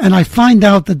and I find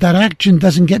out that that action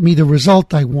doesn't get me the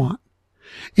result I want.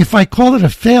 If I call it a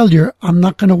failure, I'm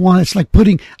not going to want, it's like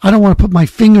I don't want to put my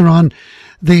finger on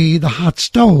the hot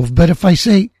stove. But if I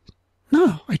say,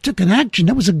 no, I took an action,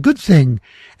 that was a good thing.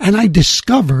 And I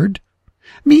discovered,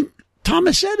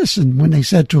 Thomas Edison, when they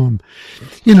said to him,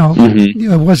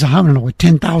 it was,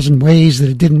 10,000 ways that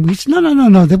it didn't reach.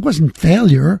 No, that wasn't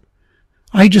failure.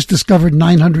 I just discovered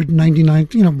 999,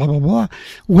 blah, blah, blah,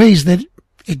 ways that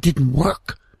it didn't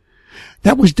work.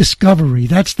 That was discovery.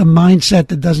 That's the mindset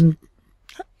that doesn't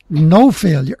know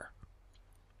failure.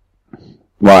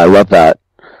 Well, I love that.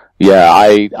 Yeah,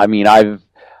 I've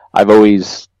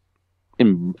always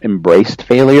embraced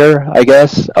failure, I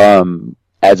guess,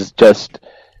 as just,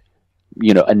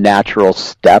 a natural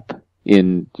step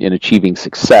in achieving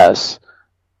success.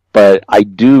 But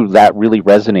that really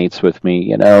resonates with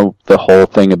me, the whole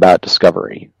thing about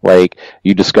discovery. Like,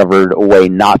 you discovered a way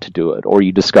not to do it, or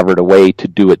you discovered a way to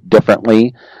do it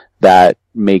differently that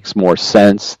makes more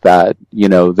sense, that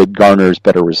garners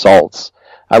better results.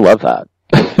 I love that.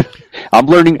 I'm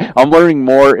learning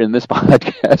more in this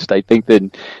podcast, I think,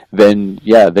 than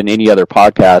any other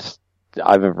podcast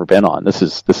I've ever been on. This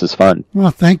is fun.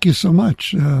 Well, thank you so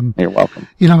much. You're welcome.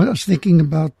 I was thinking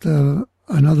about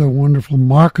another wonderful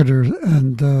marketer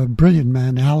and brilliant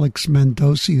man, Alex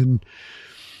Mendosian.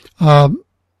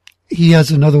 He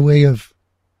has another way of,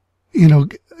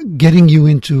 getting you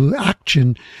into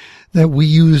action, that we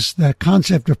use that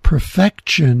concept of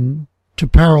perfection to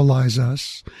paralyze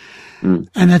us. And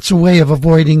that's a way of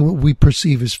avoiding what we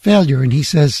perceive as failure. And he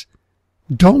says,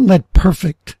 don't let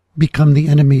perfect become the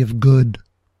enemy of good.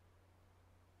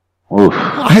 Oof.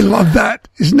 I love that.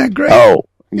 Isn't that great? Oh,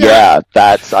 yeah.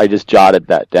 I just jotted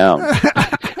that down.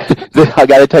 I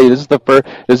got to tell you, this is the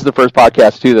first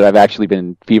podcast too that I've actually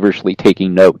been feverishly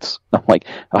taking notes. I'm like,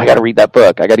 I got to read that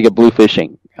book. I got to get blue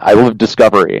fishing. I love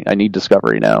discovery. I need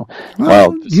discovery now.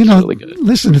 Well, this is really good.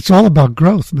 Listen, it's all about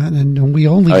growth, man, and we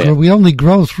only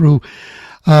grow through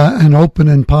an open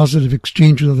and positive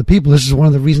exchange with other people. This is one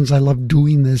of the reasons I love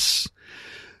doing this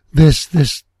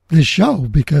show,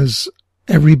 because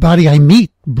everybody I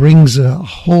meet brings a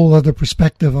whole other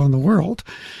perspective on the world.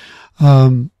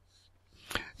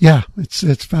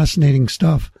 It's fascinating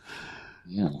stuff.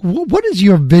 Yeah. What is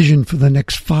your vision for the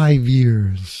next 5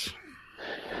 years?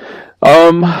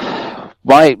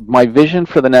 My vision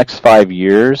for the next 5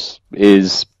 years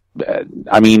is,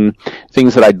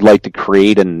 things that I'd like to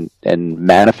create and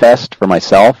manifest for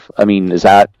myself. Is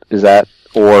that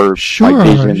or sure,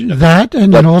 my vision that,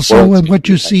 and then also what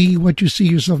you see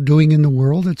yourself doing in the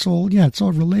world. It's all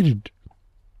related.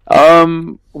 Well,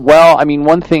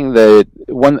 one thing that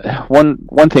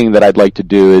I'd like to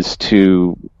do is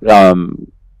to,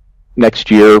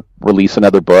 next year release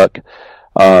another book.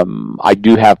 I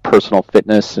do have personal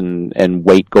fitness and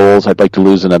weight goals. I'd like to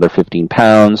lose another 15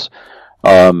 pounds.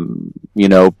 Probably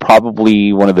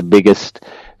one of the biggest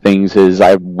things is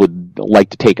I would like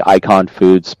to take Icon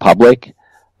Foods public,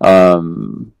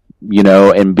 and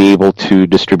be able to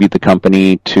distribute the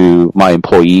company to my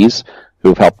employees who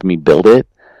have helped me build it.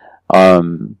 I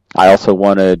also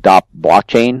want to adopt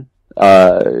blockchain,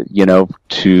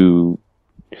 to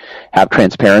have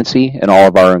transparency in all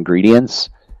of our ingredients.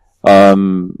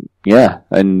 And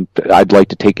I'd like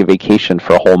to take a vacation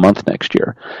for a whole month next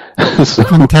year.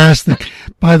 Fantastic.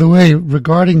 By the way,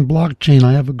 regarding blockchain,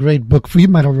 I have a great book for you.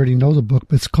 You might already know the book,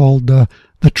 but it's called The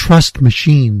Trust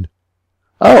Machine.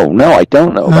 Oh, no, I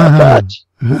don't know about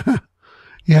that.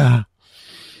 Yeah.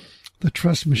 The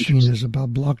Trust Machine is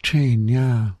about blockchain.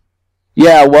 Yeah.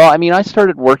 Yeah, well, I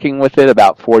started working with it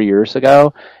about 4 years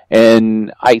ago,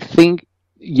 and I think,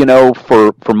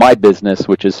 for my business,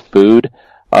 which is food,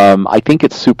 I think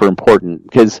it's super important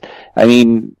because,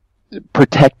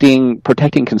 protecting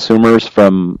consumers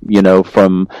from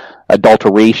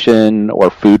adulteration or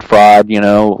food fraud, I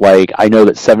know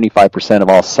that 75% of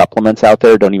all supplements out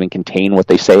there don't even contain what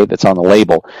they say that's on the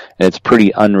label, and it's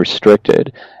pretty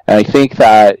unrestricted. And I think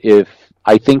that if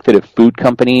food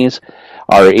companies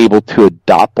are able to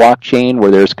adopt blockchain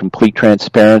where there's complete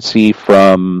transparency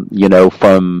from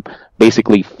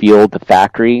basically field to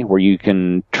factory, where you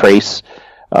can trace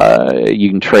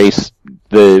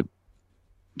the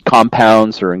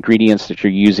compounds or ingredients that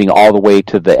you're using all the way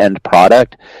to the end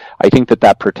product, I think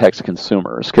that protects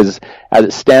consumers. Because as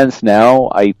it stands now,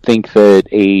 I think that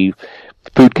a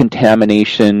food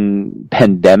contamination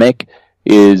pandemic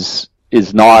is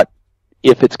not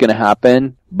if it's going to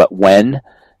happen, but when.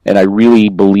 And I really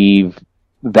believe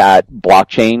that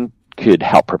blockchain could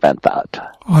help prevent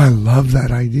that. Oh, I love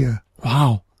that idea.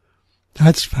 Wow.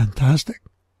 That's fantastic.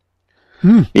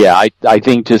 Yeah, I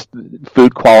think just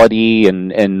food quality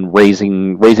and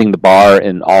raising the bar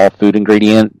in all food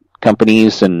ingredient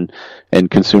companies and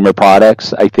consumer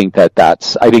products. I think we're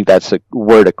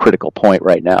at a critical point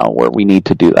right now where we need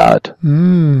to do that.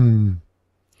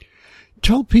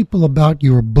 Tell people about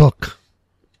your book.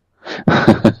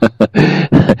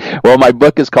 Well, my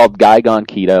book is called Gone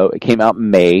Keto. It came out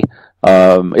in May.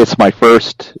 It's my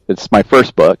first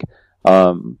book.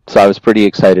 So I was pretty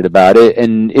excited about it,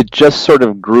 and it just sort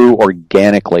of grew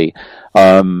organically.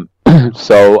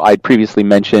 So I'd previously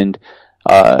mentioned,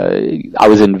 I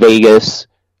was in Vegas.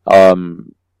 I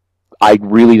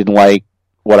really didn't like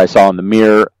what I saw in the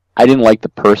mirror. I didn't like the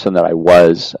person that I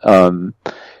was, and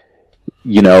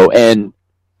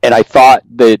I thought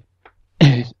that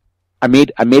I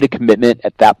made a commitment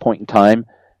at that point in time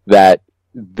that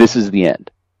this is the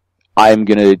end. I'm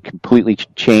going to completely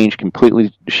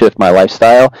shift my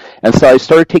lifestyle. And so I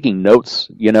started taking notes,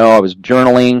 I was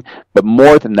journaling, but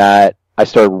more than that, I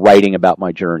started writing about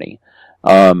my journey.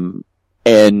 And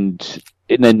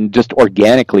then just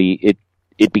organically,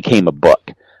 it became a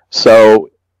book. So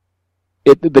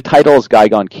the title is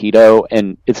Gone Keto,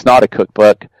 and it's not a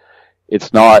cookbook.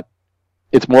 It's more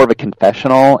of a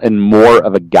confessional and more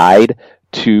of a guide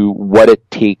to what it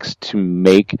takes to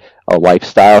make a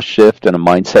lifestyle shift and a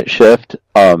mindset shift.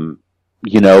 And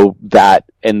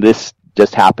this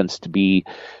just happens to be,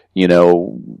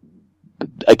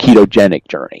 a ketogenic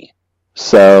journey.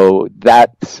 So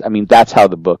that's how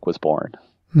the book was born.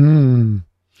 And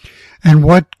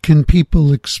what can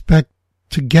people expect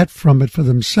to get from it for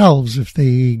themselves if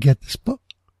they get this book?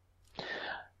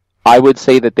 I would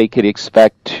say that they could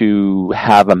expect to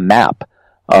have a map.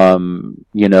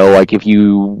 Like if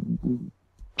you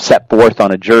set forth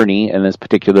on a journey, and this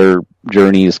particular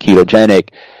journey is ketogenic,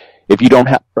 if you don't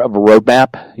have a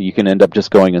roadmap, you can end up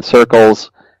just going in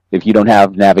circles. If you don't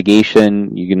have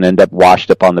navigation, you can end up washed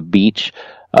up on the beach.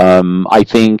 I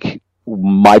think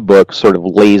my book sort of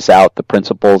lays out the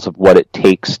principles of what it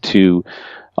takes to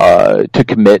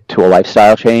commit to a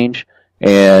lifestyle change.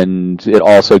 And it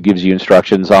also gives you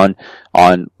instructions on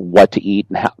what to eat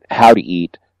and how to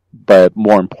eat, but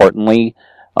more importantly,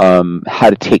 how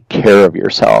to take care of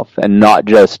yourself, and not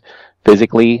just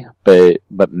physically, but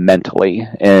mentally,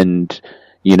 and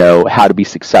how to be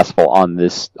successful on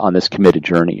this committed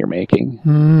journey you're making.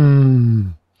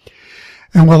 And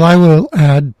what I will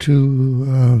add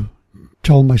to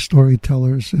tell my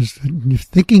storytellers is that when you're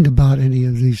thinking about any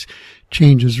of these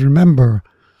changes, remember,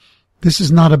 this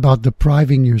is not about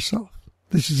depriving yourself.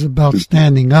 This is about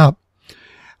standing up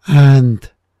and,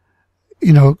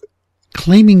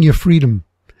 claiming your freedom.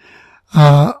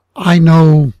 I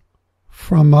know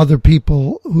from other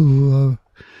people who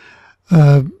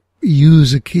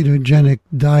use a ketogenic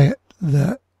diet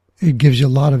that it gives you a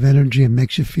lot of energy and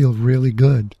makes you feel really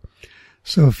good.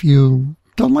 So if you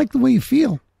don't like the way you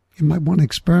feel, you might want to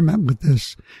experiment with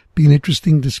this. Be an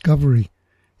interesting discovery.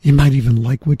 You might even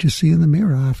like what you see in the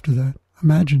mirror after that.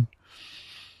 Imagine.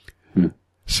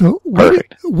 So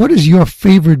what is your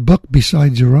favorite book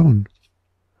besides your own?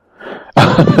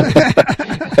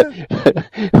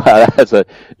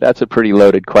 That's a pretty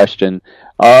loaded question.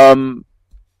 I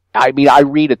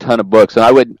read a ton of books, and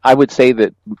I would say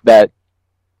that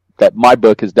my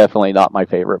book is definitely not my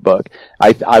favorite book.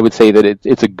 I would say that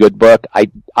it's a good book.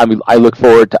 I look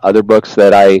forward to other books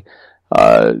that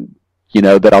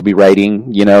that I'll be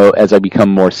writing, as I become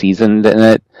more seasoned in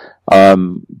it.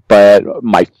 But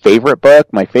my favorite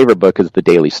book is The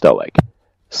Daily Stoic.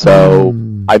 So,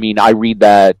 I read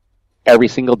that every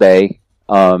single day,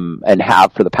 and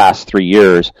have for the past 3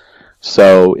 years.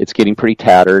 So it's getting pretty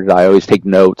tattered. I always take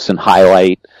notes and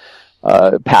highlight,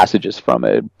 passages from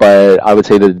it. But I would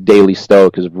say that The Daily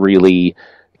Stoic has really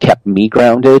kept me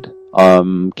grounded,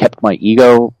 kept my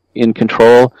ego in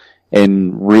control,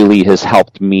 and really has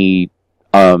helped me,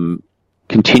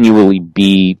 continually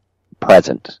be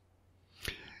present.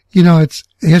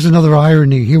 Here's another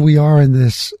irony. Here we are in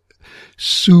this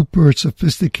super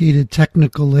sophisticated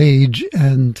technical age,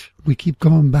 and we keep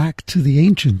going back to the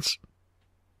ancients.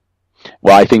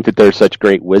 Well, I think that there's such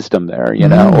great wisdom there,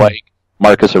 like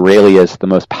Marcus Aurelius, the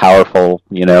most powerful,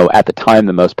 at the time,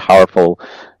 the most powerful,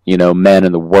 man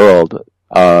in the world.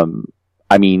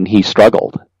 He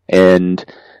struggled, and,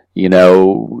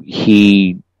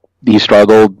 he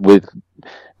struggled with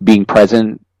being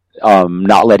present,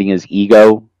 not letting his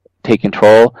ego take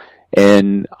control.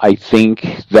 And I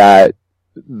think that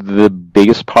the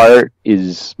biggest part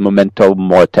is memento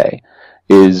morte,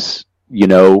 is,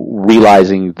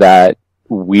 realizing that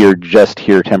we're just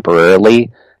here temporarily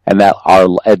and that our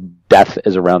death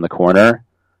is around the corner,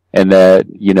 and that,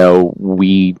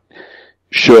 we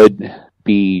should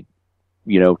be,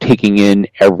 taking in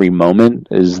every moment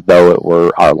as though it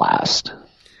were our last.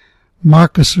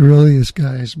 Marcus Aurelius,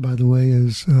 guys, by the way,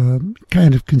 is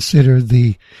kind of considered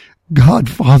the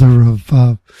godfather of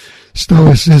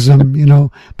Stoicism,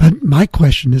 But my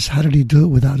question is, how did he do it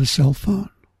without a cell phone?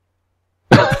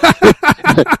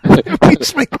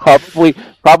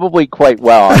 Probably quite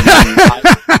well.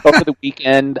 Over the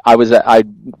weekend,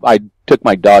 I took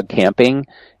my dog camping,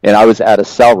 and I was at a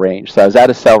cell range. So I was at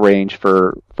a cell range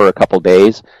for a couple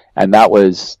days, and that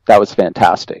was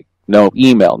fantastic. No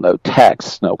email, no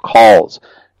texts, no calls,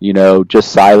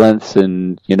 just silence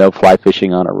and, fly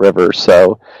fishing on a river.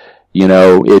 So,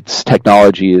 its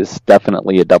technology is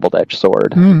definitely a double-edged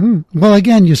sword. Mm-hmm. Well,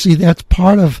 again, you see, that's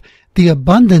part of the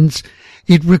abundance.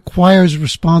 It requires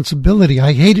responsibility.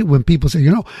 I hate it when people say,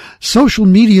 social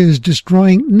media is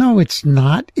destroying. No, it's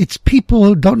not. It's people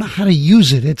who don't know how to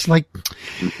use it. It's like,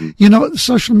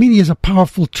 social media is a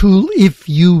powerful tool if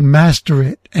you master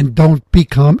it and don't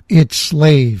become its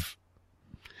slave.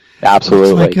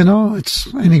 Absolutely.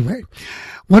 It's like, anyway.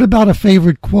 What about a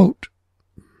favorite quote?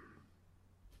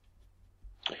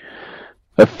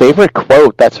 A favorite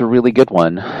quote? That's a really good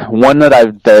one. One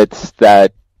that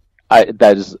that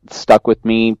has stuck with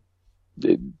me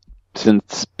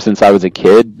since I was a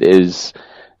kid is,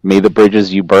 "May the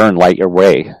bridges you burn light your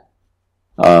way."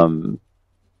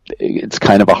 It's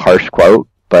kind of a harsh quote,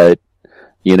 but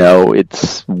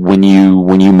it's when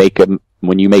you make a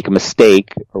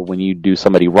mistake, or when you do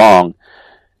somebody wrong,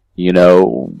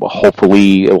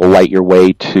 hopefully it will light your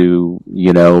way to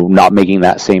not making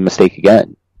that same mistake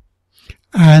again.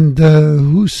 And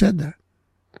who said that?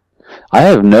 I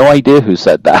have no idea who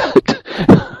said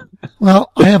that.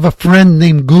 Well, I have a friend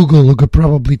named Google who could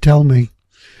probably tell me.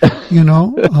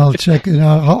 I'll check it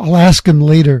out. I'll ask him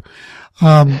later.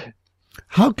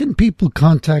 How can people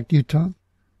contact you, Tom?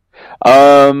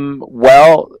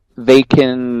 Well, they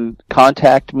can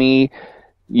contact me,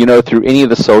 through any of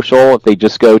the social. If they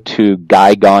just go to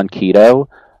Guy Gone Keto,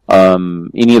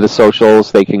 any of the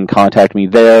socials, they can contact me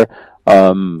there.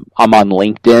 I'm on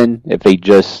LinkedIn. If they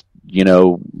just,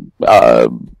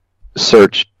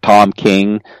 search Tom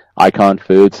King, Icon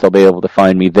Foods, they'll be able to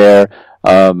find me there.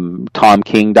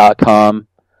 TomKing.com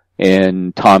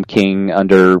and Tom King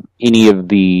under any of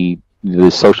the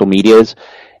social medias.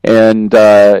 And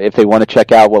if they want to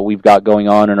check out what we've got going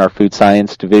on in our food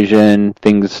science division,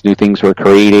 new things we're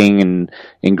creating and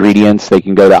ingredients, they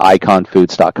can go to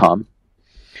iconfoods.com.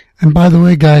 And by the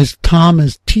way, guys, Tom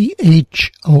is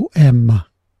THOM.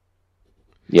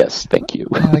 Yes, thank you.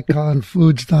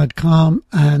 iconfoods.com,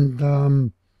 and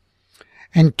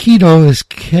keto is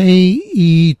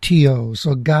KETO.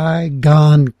 So Guy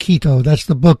Gone Keto. That's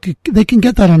the book. They can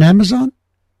get that on Amazon?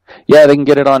 Yeah, they can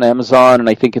get it on Amazon, and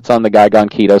I think it's on the Guy Gone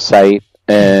Keto site.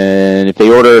 And if they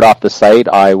order it off the site,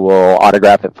 I will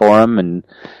autograph it for them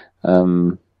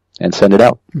and send it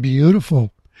out.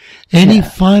 Beautiful. Any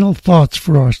final thoughts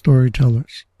for our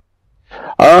storytellers?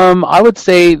 I would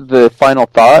say the final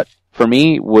thought for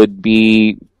me would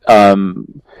be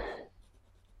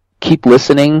keep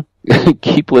listening.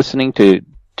 Keep listening to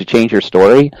change your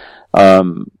story. I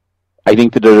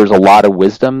think that there's a lot of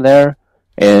wisdom there,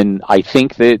 and I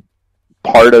think that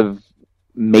part of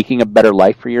making a better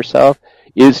life for yourself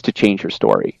is to change your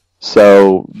story.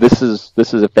 So this is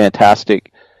a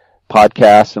fantastic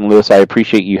podcast, and Louis, I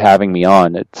appreciate you having me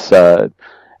on. It's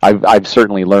I've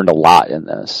certainly learned a lot in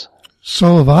this.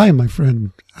 So have I, my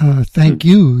friend. Thank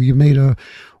you. You made a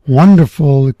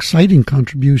wonderful, exciting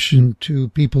contribution to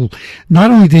people. Not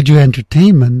only did you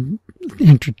entertain them,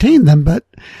 but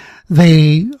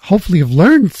they hopefully have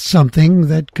learned something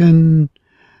that can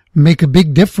make a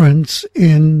big difference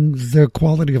in their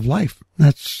quality of life.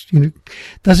 That's,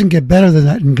 doesn't get better than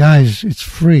that. And guys, it's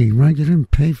free, right? You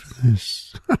didn't pay for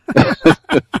this.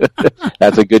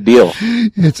 That's a good deal.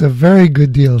 It's a very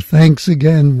good deal. Thanks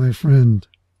again, my friend.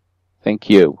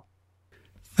 Thank you.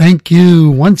 Thank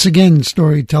you once again,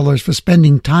 storytellers, for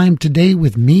spending time today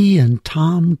with me and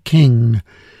Tom King.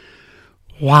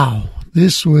 Wow,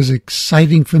 this was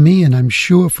exciting for me, and I'm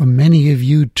sure for many of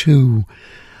you too.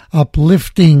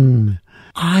 Uplifting,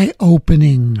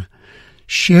 eye-opening.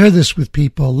 Share this with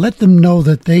people. Let them know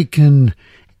that they can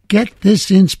get this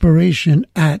inspiration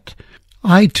at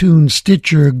iTunes,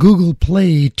 Stitcher, Google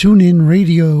Play, TuneIn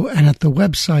Radio, and at the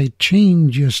website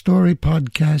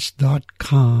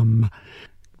changeyourstorypodcast.com.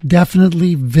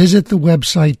 Definitely visit the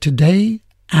website today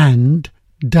and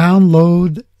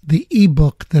download the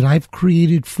ebook that I've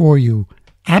created for you.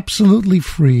 Absolutely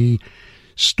free.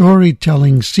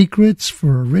 Storytelling Secrets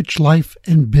for a Rich Life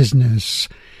and Business.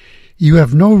 You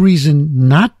have no reason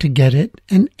not to get it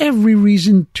and every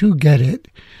reason to get it.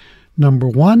 Number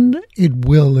one, it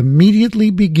will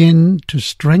immediately begin to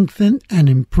strengthen and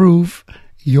improve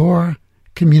your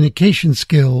communication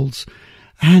skills,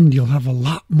 and you'll have a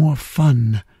lot more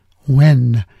fun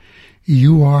when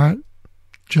you are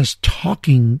just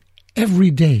talking every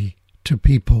day to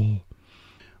people.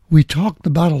 We talked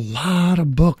about a lot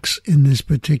of books in this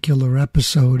particular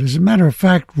episode. As a matter of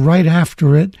fact, right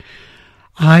after it,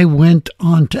 I went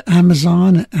on to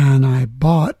Amazon and I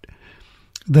bought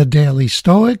the Daily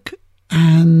Stoic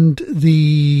and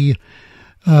the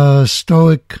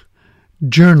Stoic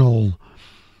Journal,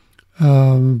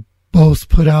 both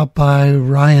put out by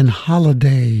Ryan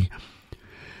Holiday.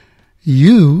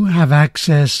 You have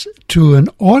access to an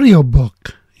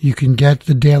audiobook. You can get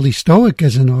the Daily Stoic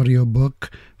as an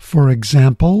audiobook, for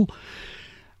example,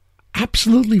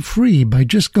 absolutely free by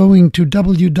just going to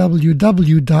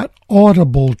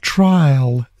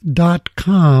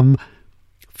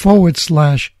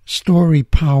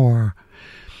www.audibletrial.com/storypower.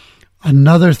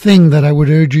 Another thing that I would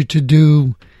urge you to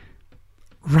do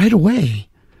right away.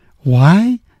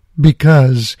 Why?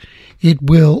 Because it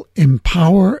will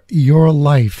empower your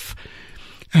life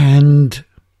and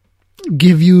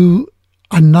give you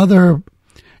another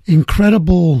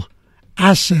incredible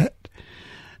asset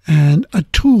and a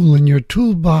tool in your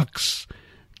toolbox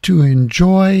to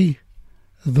enjoy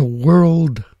the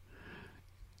world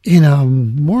in a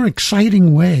more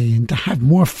exciting way and to have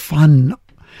more fun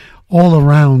all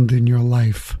around in your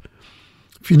life.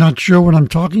 If you're not sure what I'm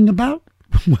talking about,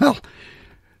 well,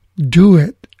 do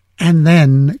it and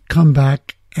then come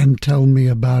back and tell me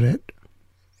about it.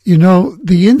 You know,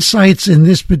 the insights in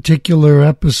this particular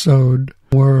episode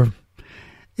were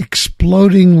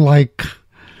exploding like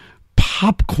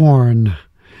popcorn,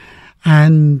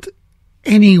 and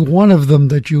any one of them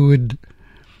that you would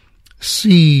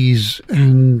seize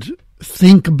and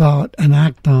think about and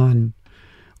act on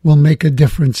will make a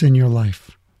difference in your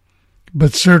life.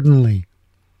 But certainly,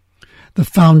 the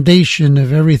foundation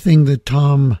of everything that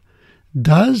Tom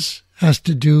does has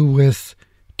to do with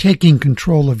taking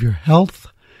control of your health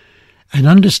and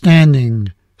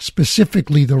understanding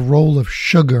specifically the role of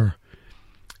sugar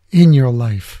in your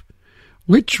life,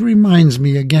 which reminds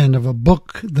me again of a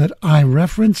book that I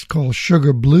referenced called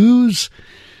Sugar Blues.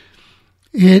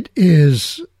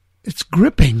 It's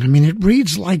gripping. I mean, it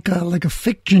reads like a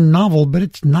fiction novel, but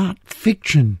it's not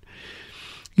fiction.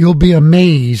 You'll be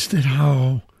amazed at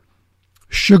how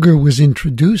sugar was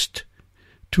introduced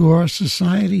to our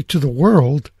society, to the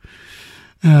world,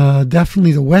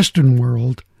 definitely the Western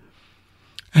world,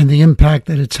 and the impact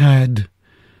that it's had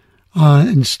on,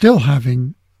 and still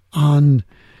having, on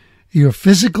your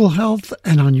physical health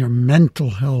and on your mental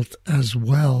health as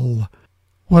well.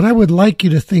 What I would like you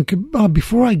to think about,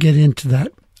 before I get into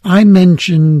that, I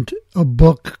mentioned a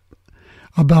book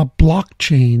about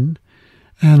blockchain,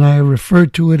 and I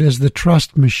referred to it as The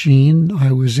Trust Machine.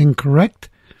 I was incorrect.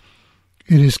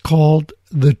 It is called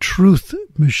The Truth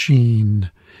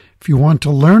Machine. If you want to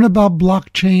learn about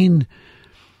blockchain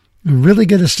and really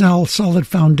get a solid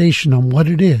foundation on what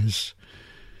it is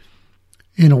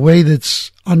in a way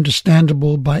that's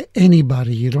understandable by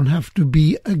anybody, you don't have to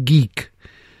be a geek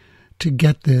to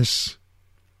get this,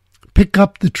 pick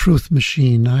up The Truth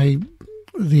Machine.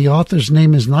 The author's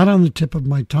name is not on the tip of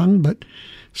my tongue, but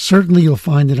certainly you'll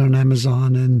find it on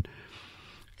Amazon and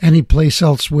any place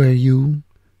else where you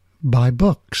buy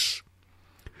books.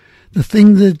 The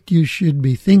thing that you should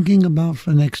be thinking about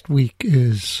for next week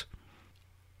is,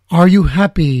 are you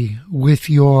happy with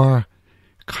your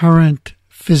current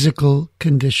physical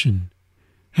condition?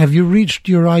 Have you reached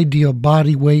your ideal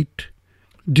body weight?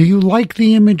 Do you like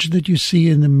the image that you see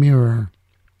in the mirror?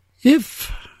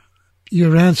 If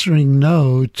you're answering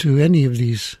no to any of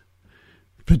these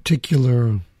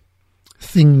particular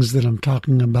things that I'm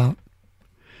talking about,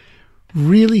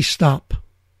 really stop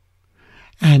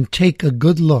and take a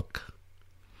good look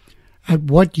at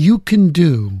what you can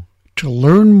do to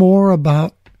learn more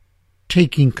about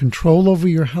taking control over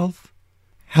your health,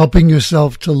 helping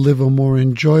yourself to live a more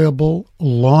enjoyable,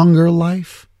 longer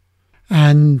life.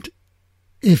 And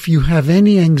if you have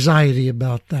any anxiety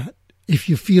about that, if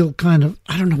you feel kind of,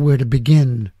 I don't know where to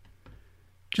begin,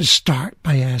 just start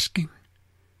by asking,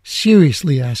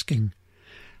 seriously asking,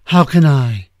 how can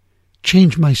I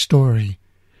change my story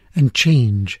and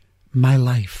change my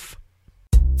life?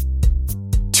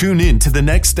 Tune in to the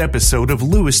next episode of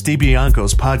Louis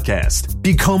DiBianco's podcast.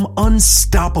 Become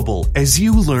unstoppable as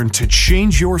you learn to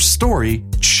change your story,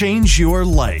 change your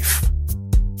life.